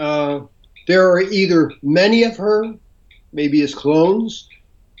there are either many of her, maybe as clones,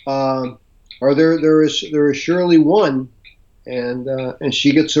 or there is surely one, and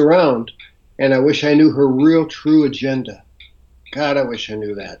she gets around. And I wish I knew her real, true agenda. God, I wish I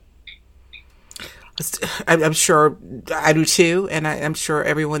knew that. I'm sure I do too, and I'm sure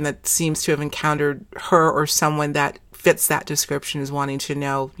everyone that seems to have encountered her or someone that fits that description is wanting to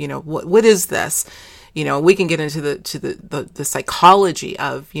know, what is this? We can get into the psychology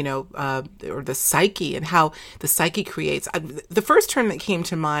of, or the psyche and how the psyche creates. The first term that came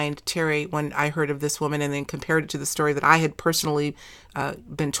to mind, Terry, when I heard of this woman and then compared it to the story that I had personally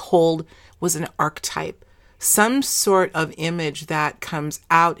been told, was an archetype. Some sort of image that comes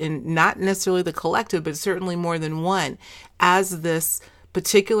out in not necessarily the collective, but certainly more than one, as this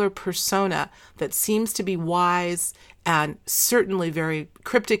particular persona that seems to be wise and certainly very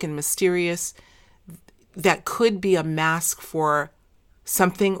cryptic and mysterious, that could be a mask for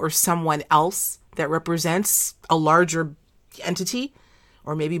something or someone else that represents a larger entity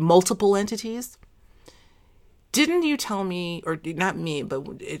or maybe multiple entities. Didn't you tell me, or not me, but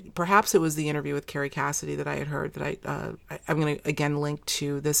perhaps it was the interview with Carrie Cassidy that I had heard, that I'm going to again link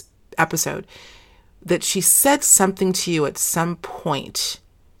to this episode, that she said something to you at some point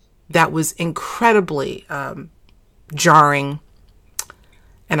that was incredibly jarring,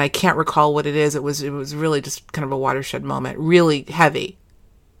 and I can't recall what it is. It was really just kind of a watershed moment, really heavy.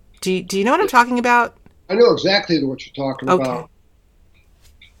 Do you know what I'm talking about? I know exactly what you're talking about.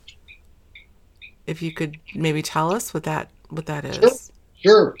 If you could maybe tell us what that is.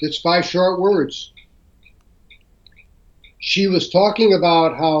 Sure. It's 5 short words. She was talking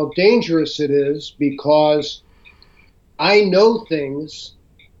about how dangerous it is because I know things,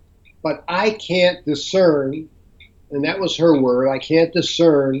 but I can't discern, and that was her word, I can't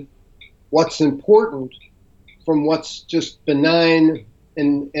discern what's important from what's just benign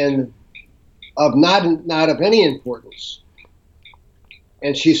and of not of any importance.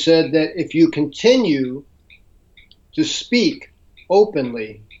 And she said that if you continue to speak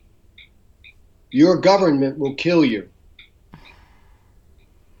openly, your government will kill you.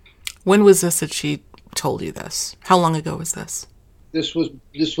 When was this that she told you this? How long ago was this? This would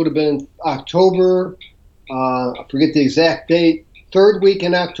have been October, I forget the exact date, 3rd week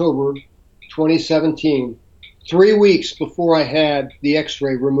in October 2017, 3 weeks before I had the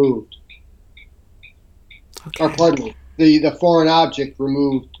x-ray removed. Okay. Or pardon me. The foreign object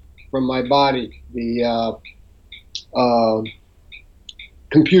removed from my body, the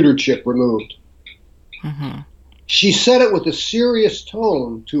computer chip removed. Mm-hmm. She said it with a serious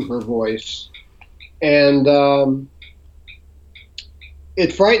tone to her voice, and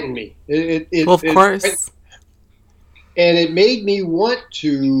it frightened me. Well, of course. And it made me want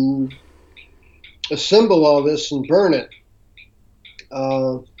to assemble all this and burn it.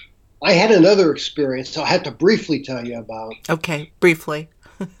 I had another experience, so I have to briefly tell you about. Okay, briefly.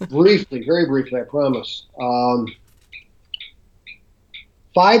 Briefly, very briefly, I promise.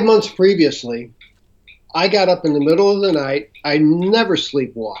 5 months previously, I got up in the middle of the night. I never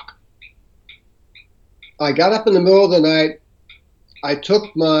sleepwalk. I got up in the middle of the night. I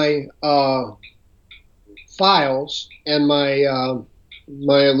took my files and my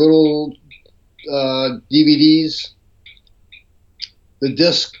little DVDs, the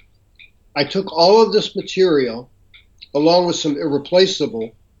disc. I took all of this material, along with some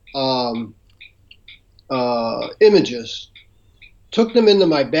irreplaceable images, took them into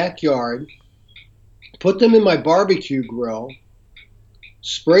my backyard, put them in my barbecue grill,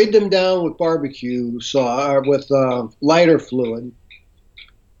 sprayed them down with barbecue with lighter fluid,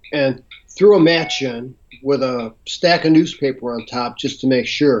 and threw a match in with a stack of newspaper on top just to make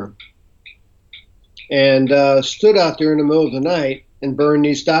sure. And stood out there in the middle of the night and burned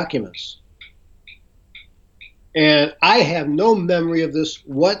these documents. And I have no memory of this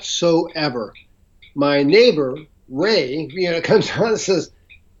whatsoever. My neighbor, Ray, comes on and says,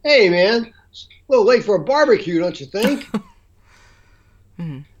 "Hey, man, it's a little late for a barbecue, don't you think?"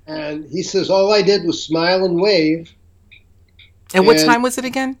 Mm-hmm. And he says, all I did was smile and wave. And what time was it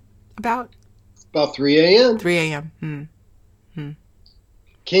again? About 3 a.m. 3 a.m. Hmm.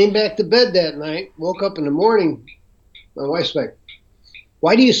 Came back to bed that night, woke up in the morning. My wife's like,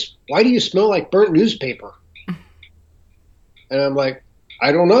 why do you smell like burnt newspaper? And I'm like,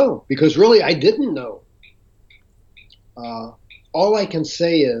 I don't know, because really I didn't know. All I can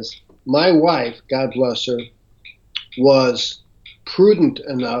say is my wife, God bless her, was prudent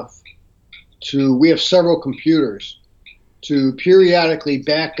enough we have several computers, to periodically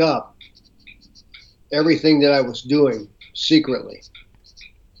back up everything that I was doing secretly.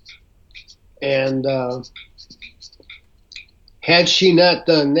 And had she not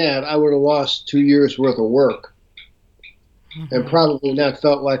done that, I would have lost 2 years worth of work, and probably not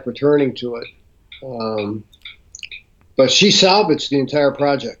felt like returning to it. But she salvaged the entire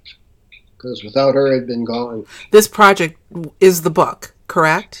project, because without her, it'd been gone. This project is the book,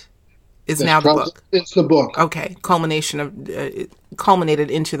 correct? Is now the book. It's the book. Okay,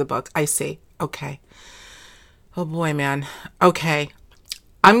 culminated into the book. I see. Okay. Oh boy, man. Okay.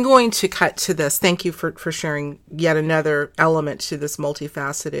 I'm going to cut to this. Thank you for sharing yet another element to this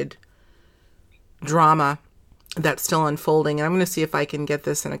multifaceted drama that's still unfolding. And I'm going to see if I can get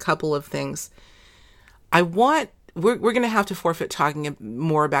this in a couple of things. We're going to have to forfeit talking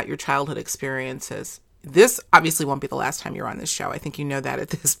more about your childhood experiences. This obviously won't be the last time you're on this show. I think you know that at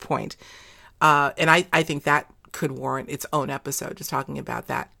this point. And I think that could warrant its own episode, just talking about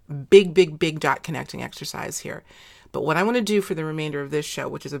that big dot connecting exercise here. But what I want to do for the remainder of this show,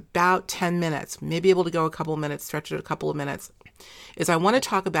 which is about 10 minutes, maybe able to go a couple of minutes, stretch it a couple of minutes, is I want to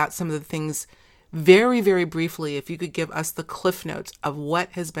talk about some of the things very, very briefly. If you could give us the cliff notes of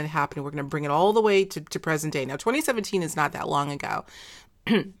what has been happening. We're going to bring it all the way to present day. Now, 2017 is not that long ago.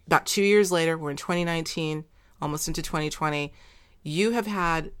 About 2 years later, we're in 2019, almost into 2020. You have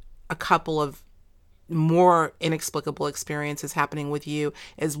had a couple of more inexplicable experiences happening with you,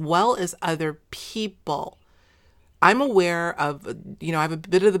 as well as other people. I'm aware of, I have a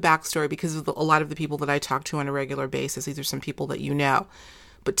bit of the backstory because of a lot of the people that I talk to on a regular basis. These are some people that you know.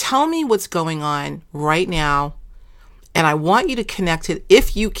 But tell me what's going on right now, and I want you to connect it,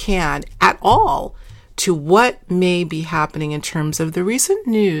 if you can, at all, to what may be happening in terms of the recent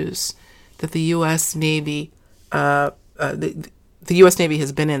news that the U.S. Navy, the U.S. Navy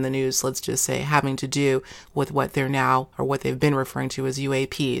has been in the news, let's just say, having to do with what they're now, or what they've been referring to as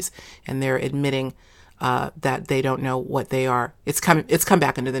UAPs, and they're admitting that they don't know what they are. It's come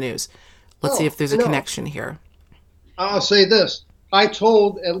back into the news. Let's see if there's a connection here. I'll say this. I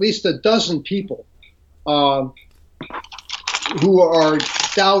told at least a dozen people who are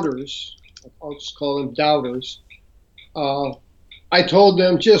doubters, I'll just call them doubters, I told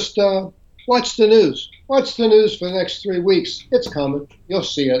them just watch the news. Watch the news for the next 3 weeks. It's coming. You'll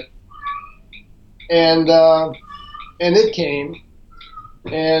see it. And it came.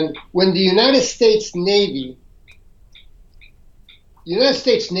 And when the United States Navy,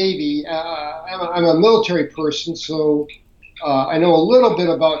 I'm a military person, so I know a little bit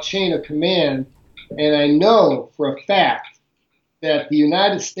about chain of command, and I know for a fact that the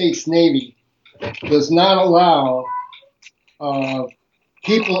United States Navy does not allow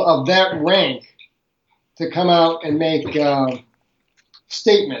people of that rank to come out and make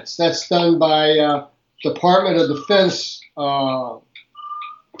statements. That's done by Department of Defense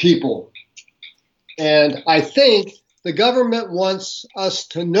people. And I think the government wants us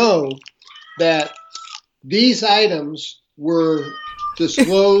to know that these items were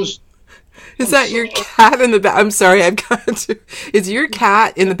disclosed. Is that your cat in the back? I'm sorry, I've got to. Is your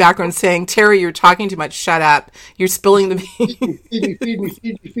cat in the background saying, "Terry, you're talking too much. Shut up. You're spilling the beans." Feed me.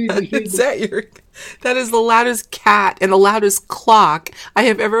 Is that is the loudest cat and the loudest clock I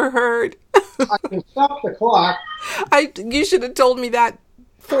have ever heard. I can stop the clock. You should have told me that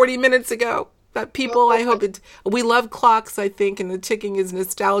 40 minutes ago. That people, I hope we love clocks, I think, and the ticking is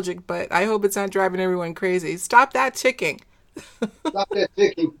nostalgic, but I hope it's not driving everyone crazy. Stop that ticking. Stop that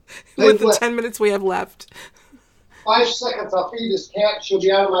ticking. With the 10 minutes we have left. 5 seconds, I'll feed this cat. She'll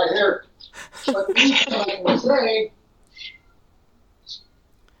be out of my hair. But I can say,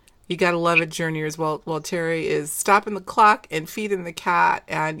 You gotta love it, journeyers. While Terry is stopping the clock and feeding the cat,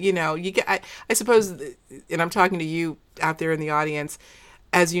 and you get. I suppose, and I'm talking to you out there in the audience.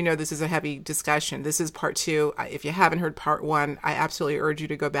 As you know, this is a heavy discussion. This is part two. If you haven't heard part one, I absolutely urge you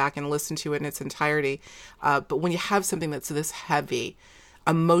to go back and listen to it in its entirety. But when you have something that's this heavy,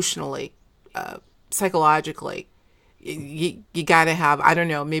 emotionally, psychologically, you got to have, I don't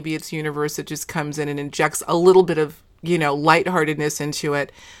know, maybe it's universe that just comes in and injects a little bit of, lightheartedness into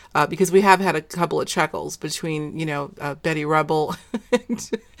it. Because we have had a couple of chuckles between, Betty Rubble,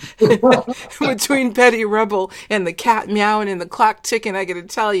 between Betty Rubble and the cat meowing and the clock ticking. I got to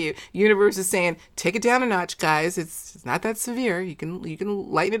tell you, universe is saying, take it down a notch, guys. It's not that severe. You can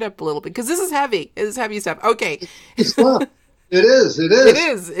lighten it up a little bit because this is heavy. It is heavy stuff. Okay. It's tough. It is. It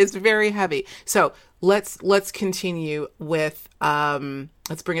is. It's very heavy. So let's continue with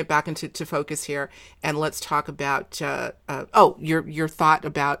let's bring it back into focus here, and let's talk about your thought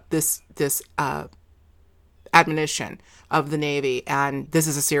about this admonition of the Navy, and this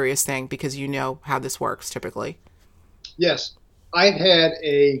is a serious thing because you know how this works typically. Yes, I've had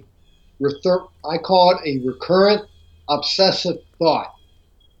I call it a recurrent obsessive thought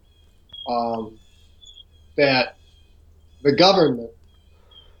that the government's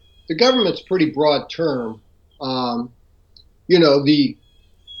a pretty broad term. The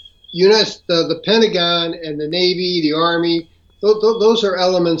Pentagon and the Navy, the Army, those are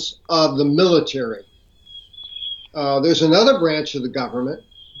elements of the military. There's another branch of the government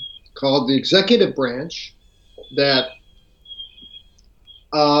called the executive branch that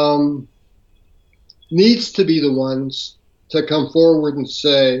needs to be the ones to come forward and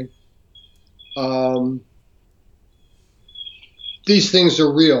say, these things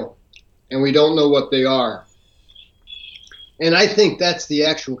are real, and we don't know what they are. And I think that's the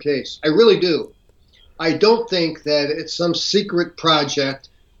actual case. I really do. I don't think that it's some secret project.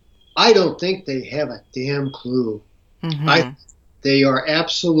 I don't think they have a damn clue. Mm-hmm. They are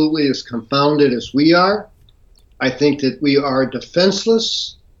absolutely as confounded as we are. I think that we are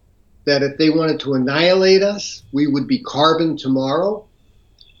defenseless, that if they wanted to annihilate us, we would be carbon tomorrow.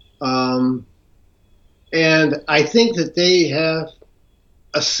 And I think that they have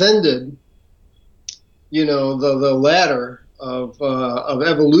ascended, the ladder of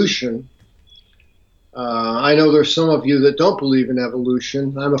evolution. I know there's some of you that don't believe in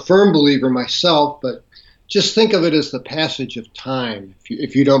evolution. I'm a firm believer myself, but just think of it as the passage of time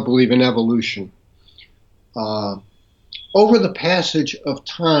if you don't believe in evolution. Over the passage of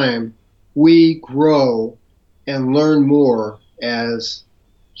time, we grow and learn more as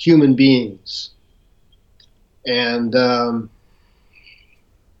human beings. And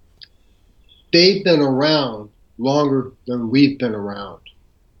they've been around longer than we've been around.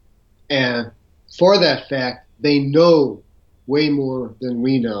 And for that fact, they know way more than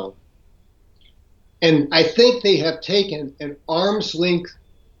we know. And I think they have taken an arm's length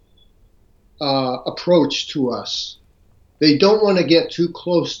approach to us. They don't want to get too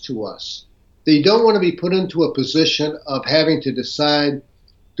close to us. They don't want to be put into a position of having to decide,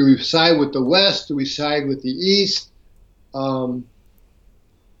 do we side with the West? Do we side with the East?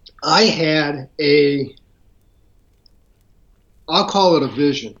 I had I'll call it a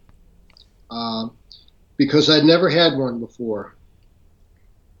vision, because I'd never had one before.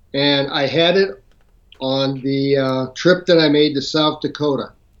 And I had it on the trip that I made to South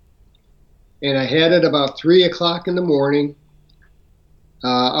Dakota. And I had it about 3 o'clock in the morning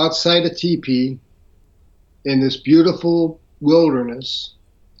outside a teepee in this beautiful wilderness.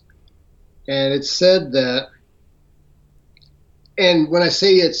 And it said that, and when I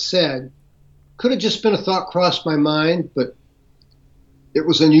say it said, could have just been a thought crossed my mind, but it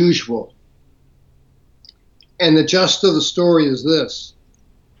was unusual. And the gist of the story is this,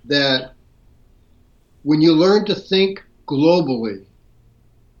 that when you learn to think globally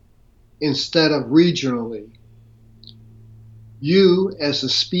instead of regionally, you as a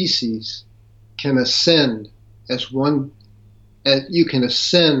species can ascend as one, you can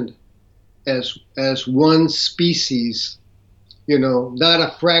ascend as one species, not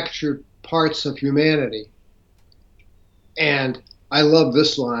a fractured parts of humanity. And I love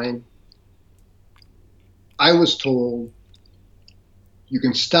this line. I was told you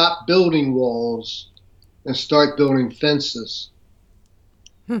can stop building walls and start building fences.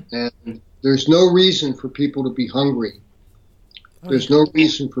 And there's no reason for people to be hungry. There's no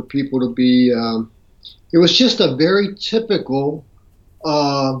reason for people to be, it was just a very typical,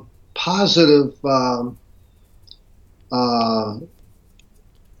 positive,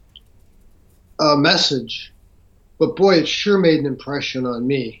 message. But boy, it sure made an impression on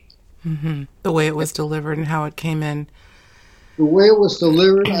me. Mm-hmm. The way it was delivered and how it came in. The way it was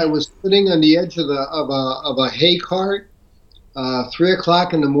delivered, I was sitting on the edge of a hay cart, 3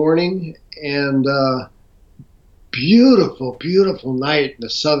 o'clock in the morning, and beautiful, beautiful night in the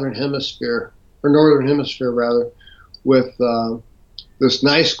southern hemisphere, or northern hemisphere rather, with this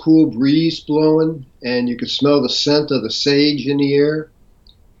nice cool breeze blowing, and you could smell the scent of the sage in the air,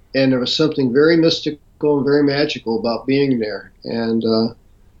 and there was something very mystical and very magical about being there. And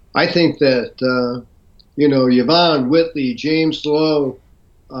I think that Yvonne Whitley, James Lowe,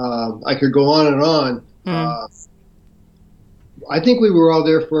 I could go on and on. I think we were all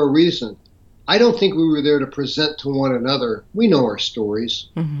there for a reason. I don't think we were there to present to one another. We know our stories.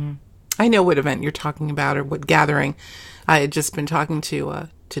 Mm-hmm. I know what event you're talking about, or what gathering. I had just been talking to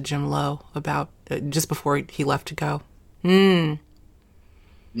Jim Lowe about just before he left to go. Yeah.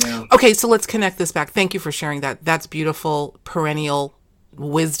 Okay, so let's connect this back. Thank you for sharing that. That's beautiful, perennial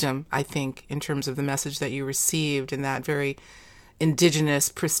wisdom, I think, in terms of the message that you received in that very indigenous,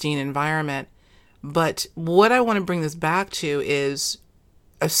 pristine environment. But what I want to bring this back to is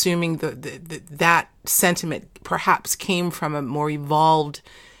assuming that sentiment perhaps came from a more evolved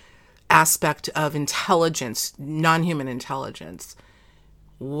aspect of intelligence, non-human intelligence.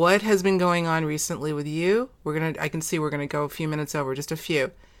 What has been going on recently with you? I can see we're gonna go a few minutes over, just a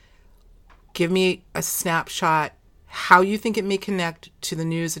few. Give me a snapshot, how you think it may connect to the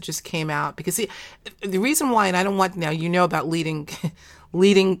news that just came out. Because the reason why, and I don't want, now you know about leading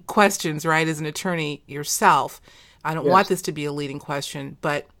questions, right, as an attorney yourself. I don't want this to be a leading question,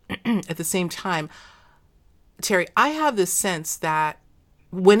 but at the same time, Terry, I have this sense that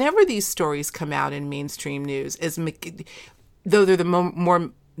whenever these stories come out in mainstream news, though they're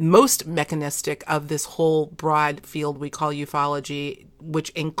the most mechanistic of this whole broad field we call ufology, which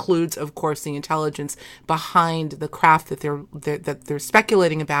includes, of course, the intelligence behind the craft that they're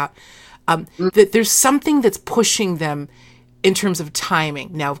speculating about, that there's something that's pushing them in terms of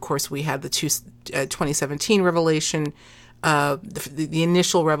timing. Now, of course, we had the 2017 revelation, the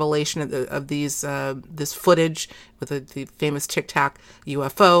initial revelation of these this footage with the famous Tic Tac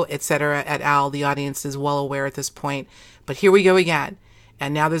UFO, etc. et al. The audience is well aware at this point. But here we go again.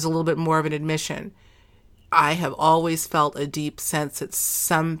 And now there's a little bit more of an admission. I have always felt a deep sense that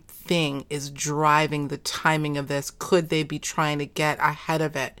something is driving the timing of this. Could they be trying to get ahead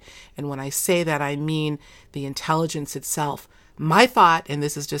of it? And when I say that, I mean the intelligence itself. My thought, and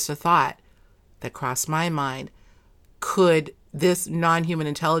this is just a thought that crossed my mind, could this non-human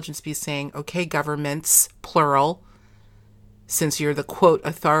intelligence be saying, okay, governments, plural, since you're the, quote,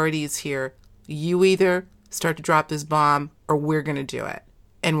 authorities here, you either start to drop this bomb or we're going to do it.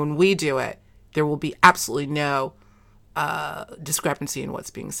 And when we do it, there will be absolutely no discrepancy in what's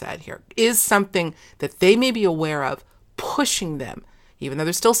being said here. Is something that they may be aware of pushing them, even though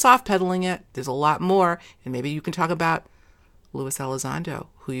they're still soft pedaling it. There's a lot more. And maybe you can talk about Luis Elizondo,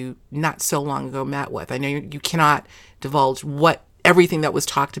 who you not so long ago met with. I know you cannot divulge everything that was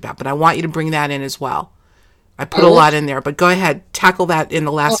talked about, but I want you to bring that in as well. I put a lot in there, but go ahead, tackle that in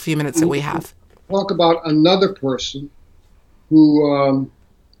the last few minutes that we have. Talk about another person who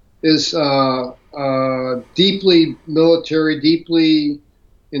is deeply military, deeply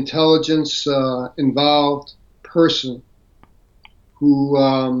intelligence involved person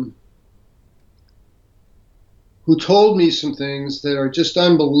who told me some things that are just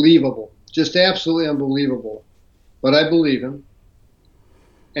unbelievable, just absolutely unbelievable. But I believe him.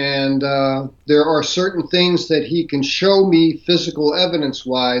 And there are certain things that he can show me physical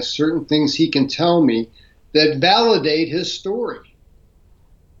evidence-wise, certain things he can tell me that validate his story.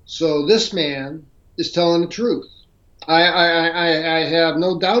 So this man is telling the truth. I have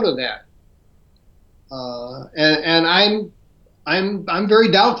no doubt of that. And I'm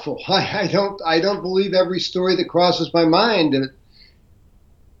very doubtful. I don't believe every story that crosses my mind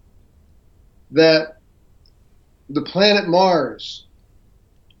that the planet Mars,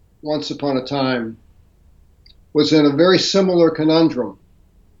 once upon a time, was in a very similar conundrum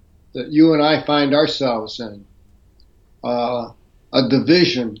that you and I find ourselves in. A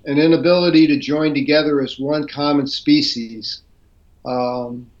division, an inability to join together as one common species,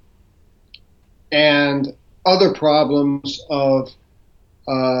 and other problems of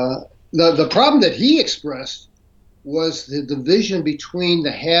the problem that he expressed was the division between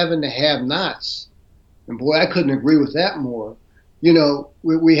the have and the have-nots. And boy, I couldn't agree with that more. You know,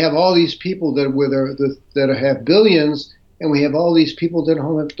 we have all these people that have billions, and we have all these people that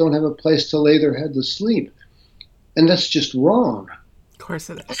don't have a place to lay their head to sleep, and that's just wrong. Of course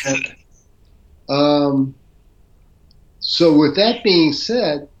it is. So with that being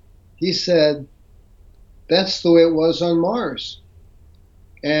said, he said that's the way it was on Mars,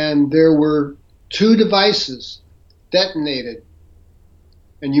 and there were 2 devices detonated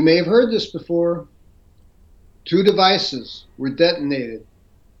and you may have heard this before, two devices were detonated,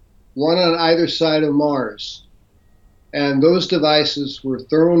 one on either side of Mars. And those devices were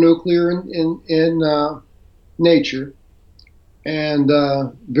thermonuclear in nature, and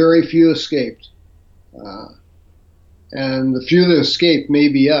very few escaped. And the few that escaped may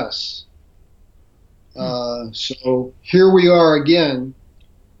be us. So here we are again.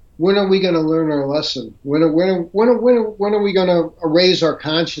 When are we going to learn our lesson? When are we going to raise our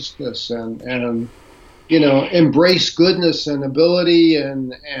consciousness and embrace goodness and ability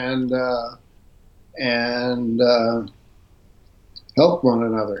and help one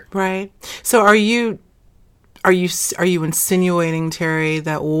another? Right. So are you insinuating, Terry,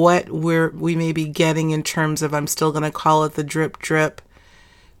 that what we may be getting in terms of, I'm still going to call it the drip drip,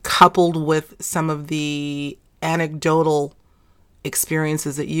 coupled with some of the anecdotal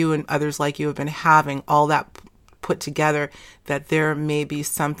experiences that you and others like you have been having, all that put together, that there may be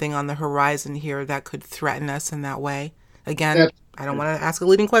something on the horizon here that could threaten us in that way? Again, I don't want to ask a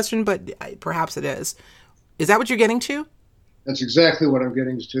leading question, but perhaps it is. Is that what you're getting to? That's exactly what I'm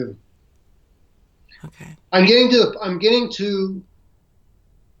getting to. Okay. I'm getting to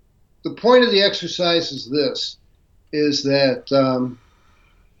the point of the exercise is this, is that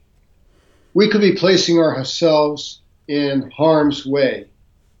we could be placing ourselves in harm's way.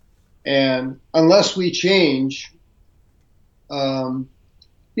 And unless we change, and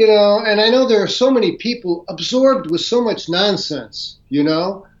I know there are so many people absorbed with so much nonsense,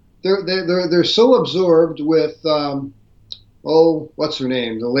 they're so absorbed with, what's her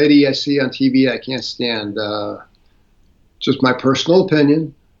name? The lady I see on TV I can't stand. Just my personal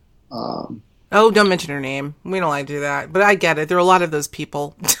opinion. Don't mention her name. We don't like to do that. But I get it. There are a lot of those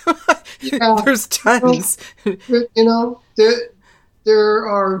people. Yeah, there's tons. There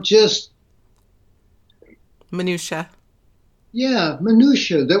are just minutia. Yeah,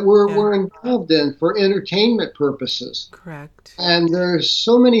 minutia that we're involved in for entertainment purposes. Correct. And there's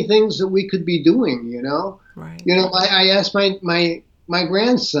so many things that we could be doing, Right. I asked my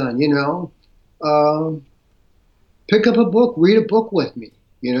grandson, pick up a book, read a book with me,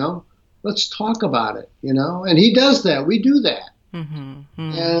 let's talk about it, and he does that. We do that. Mm-hmm.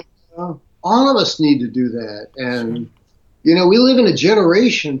 Mm-hmm. And all of us need to do that. And, we live in a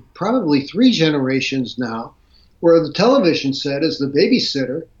generation, probably 3 generations now, where the television set is the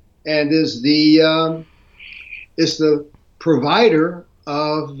babysitter and is the provider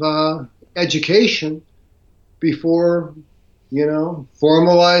of education before,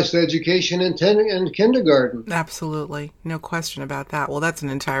 formalized education in kindergarten. Absolutely. No question about that. Well, that's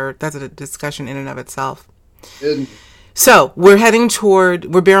a discussion in and of itself. So we're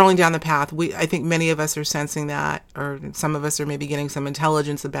barreling down the path. I think many of us are sensing that, or some of us are maybe getting some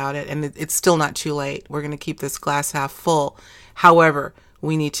intelligence about it, and it's still not too late. We're going to keep this glass half full. However,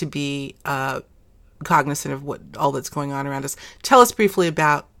 we need to be cognizant of all that's going on around us. Tell us briefly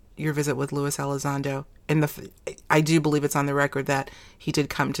about your visit with Luis Elizondo. And I do believe it's on the record that he did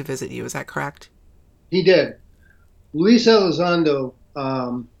come to visit you. Is that correct? He did. Luis Elizondo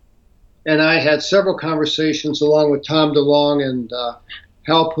and I had several conversations along with Tom DeLonge and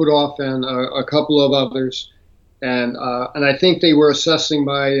Hal Puthoff and a couple of others, and I think they were assessing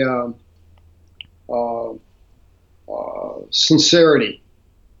my sincerity.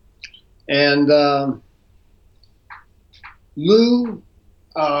 And Lou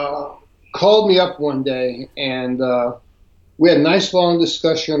called me up one day, and we had a nice long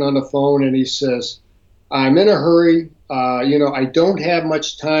discussion on the phone, and he says, I'm in a hurry. I don't have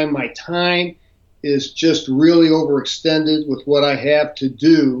much time. My time is just really overextended with what I have to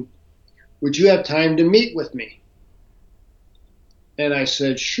do. Would you have time to meet with me? And I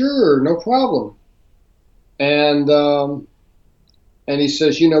said, sure, no problem. And he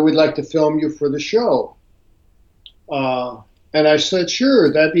says, we'd like to film you for the show. And I said,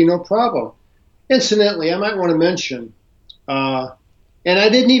 sure, that'd be no problem. Incidentally, I might want to mention, and I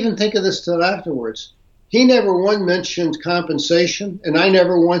didn't even think of this till afterwards, he never once mentioned compensation, and I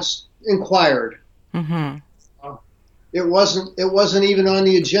never once inquired. Mm-hmm. It wasn't even on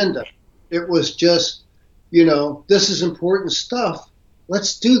the agenda. It was just, this is important stuff.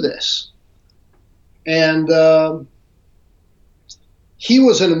 Let's do this. And he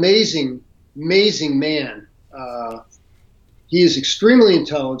was an amazing, amazing man. He is extremely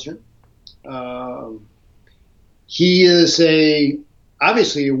intelligent. He is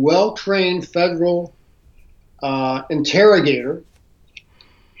obviously a well-trained federal interrogator.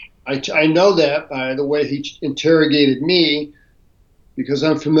 I know that by the way he interrogated me, because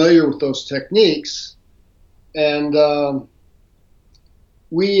I'm familiar with those techniques. And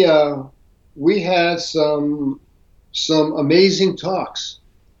we had some amazing talks.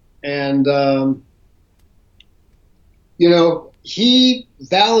 And, he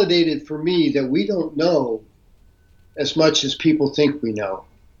validated for me that we don't know as much as people think we know.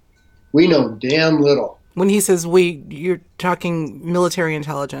 We know damn little. When he says we, you're talking military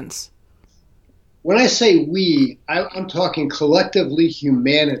intelligence. When I say we, I'm talking collectively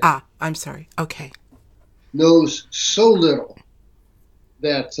humanity. I'm sorry. Okay. Knows so little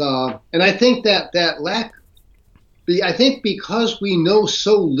that, and I think that lack, I think because we know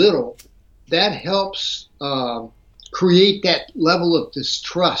so little, that helps create that level of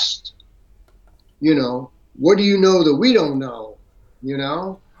distrust. What do you know that we don't know?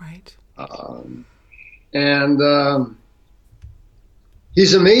 Right. And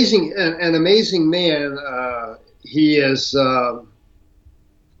he's amazing, an amazing man. He is.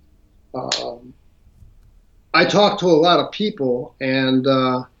 I talk to a lot of people, and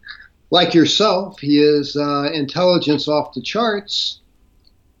like yourself, he is intelligence off the charts,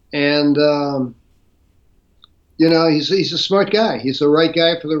 and he's a smart guy. He's the right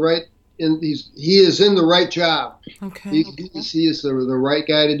guy for the right. He is in the right job. Okay. He is the right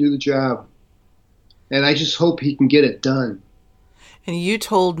guy to do the job, and I just hope he can get it done. And you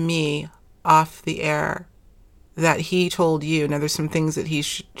told me off the air that he told you, now there's some things that he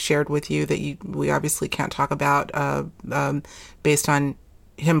shared with you that we obviously can't talk about based on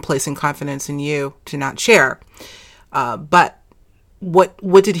him placing confidence in you to not share. But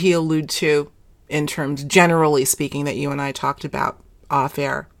what did he allude to in terms, generally speaking, that you and I talked about off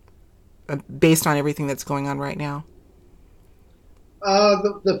air based on everything that's going on right now?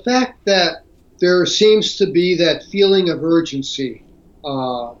 The fact that there seems to be that feeling of urgency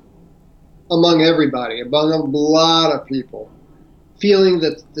among everybody, among a lot of people, feeling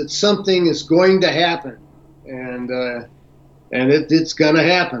that something is going to happen, and it's going to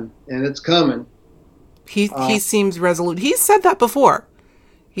happen, and it's coming. He seems resolute. He's said that before.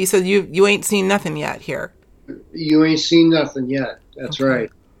 He said, you ain't seen nothing yet here. You ain't seen nothing yet. That's okay.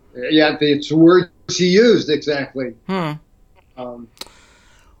 Right. Yeah, it's the words he used exactly.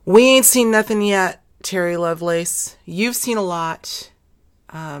 We ain't seen nothing yet, Terry Lovelace. You've seen a lot.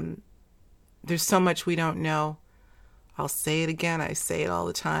 There's so much we don't know. I'll say it again. I say it all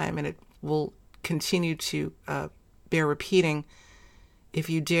the time, and it will continue to bear repeating. If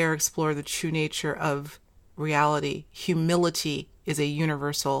you dare explore the true nature of reality, humility is a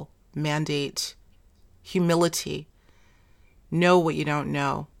universal mandate. Humility. Know what you don't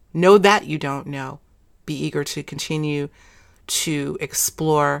know. Know that you don't know. Be eager to continue to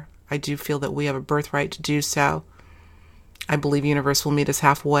explore. I do feel that we have a birthright to do so. I believe universe will meet us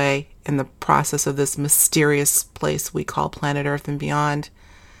halfway in the process of this mysterious place we call planet Earth and beyond.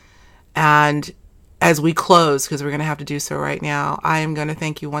 And as we close, because we're going to have to do so right now, I am going to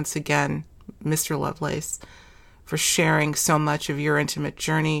thank you once again, Mr. Lovelace, for sharing so much of your intimate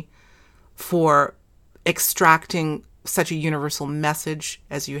journey, for extracting such a universal message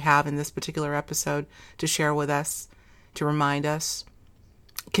as you have in this particular episode to share with us, to remind us.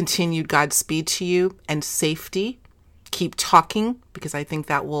 Continued Godspeed to you and safety. Keep talking, because I think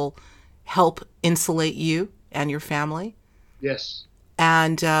that will help insulate you and your family. Yes.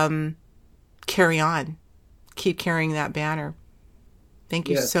 And carry on. Keep carrying that banner. Thank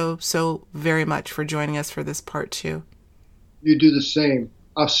you so very much for joining us for this part 2. You do the same.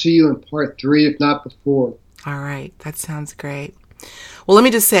 I'll see you in part 3, if not before. All right. That sounds great. Well, let me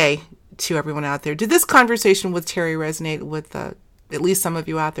just say to everyone out there, did this conversation with Terry resonate with at least some of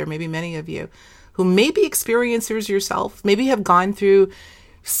you out there, maybe many of you, who may be experiencers yourself, maybe have gone through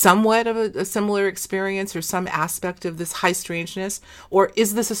somewhat of a similar experience or some aspect of this high strangeness? Or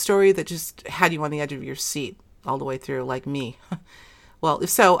is this a story that just had you on the edge of your seat all the way through, like me? Well,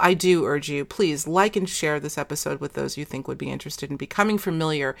 if so, I do urge you, please like and share this episode with those you think would be interested in becoming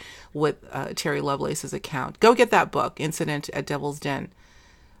familiar with Terry Lovelace's account. Go get that book, Incident at Devil's Den.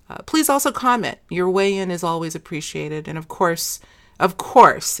 Please also comment. Your weigh in is always appreciated. And of course,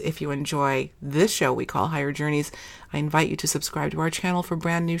 if you enjoy this show we call Higher Journeys, I invite you to subscribe to our channel for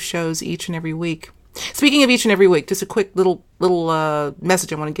brand new shows each and every week. Speaking of each and every week, just a quick little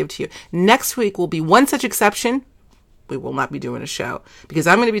message I want to give to you. Next week will be one such exception. We will not be doing a show because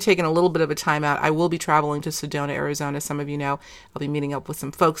I'm going to be taking a little bit of a time out. I will be traveling to Sedona, Arizona. Some of you know I'll be meeting up with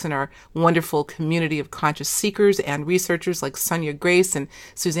some folks in our wonderful community of conscious seekers and researchers like Sonia Grace and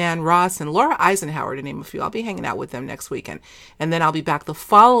Suzanne Ross and Laura Eisenhower, to name a few. I'll be hanging out with them next weekend. And then I'll be back the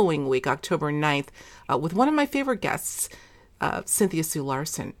following week, October 9th, with one of my favorite guests, Cynthia Sue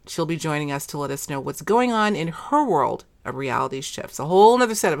Larson. She'll be joining us to let us know what's going on in her world of reality shifts. A whole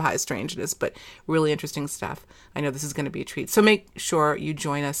other set of high strangeness, but really interesting stuff. I know this is going to be a treat. So make sure you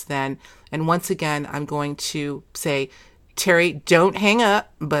join us then. And once again, I'm going to say, Terry, don't hang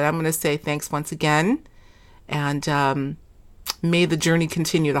up, but I'm going to say thanks once again. And may the journey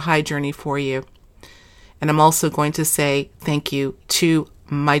continue, the high journey for you. And I'm also going to say thank you to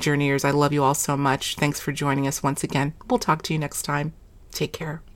my journeyers. I love you all so much. Thanks for joining us once again. We'll talk to you next time. Take care.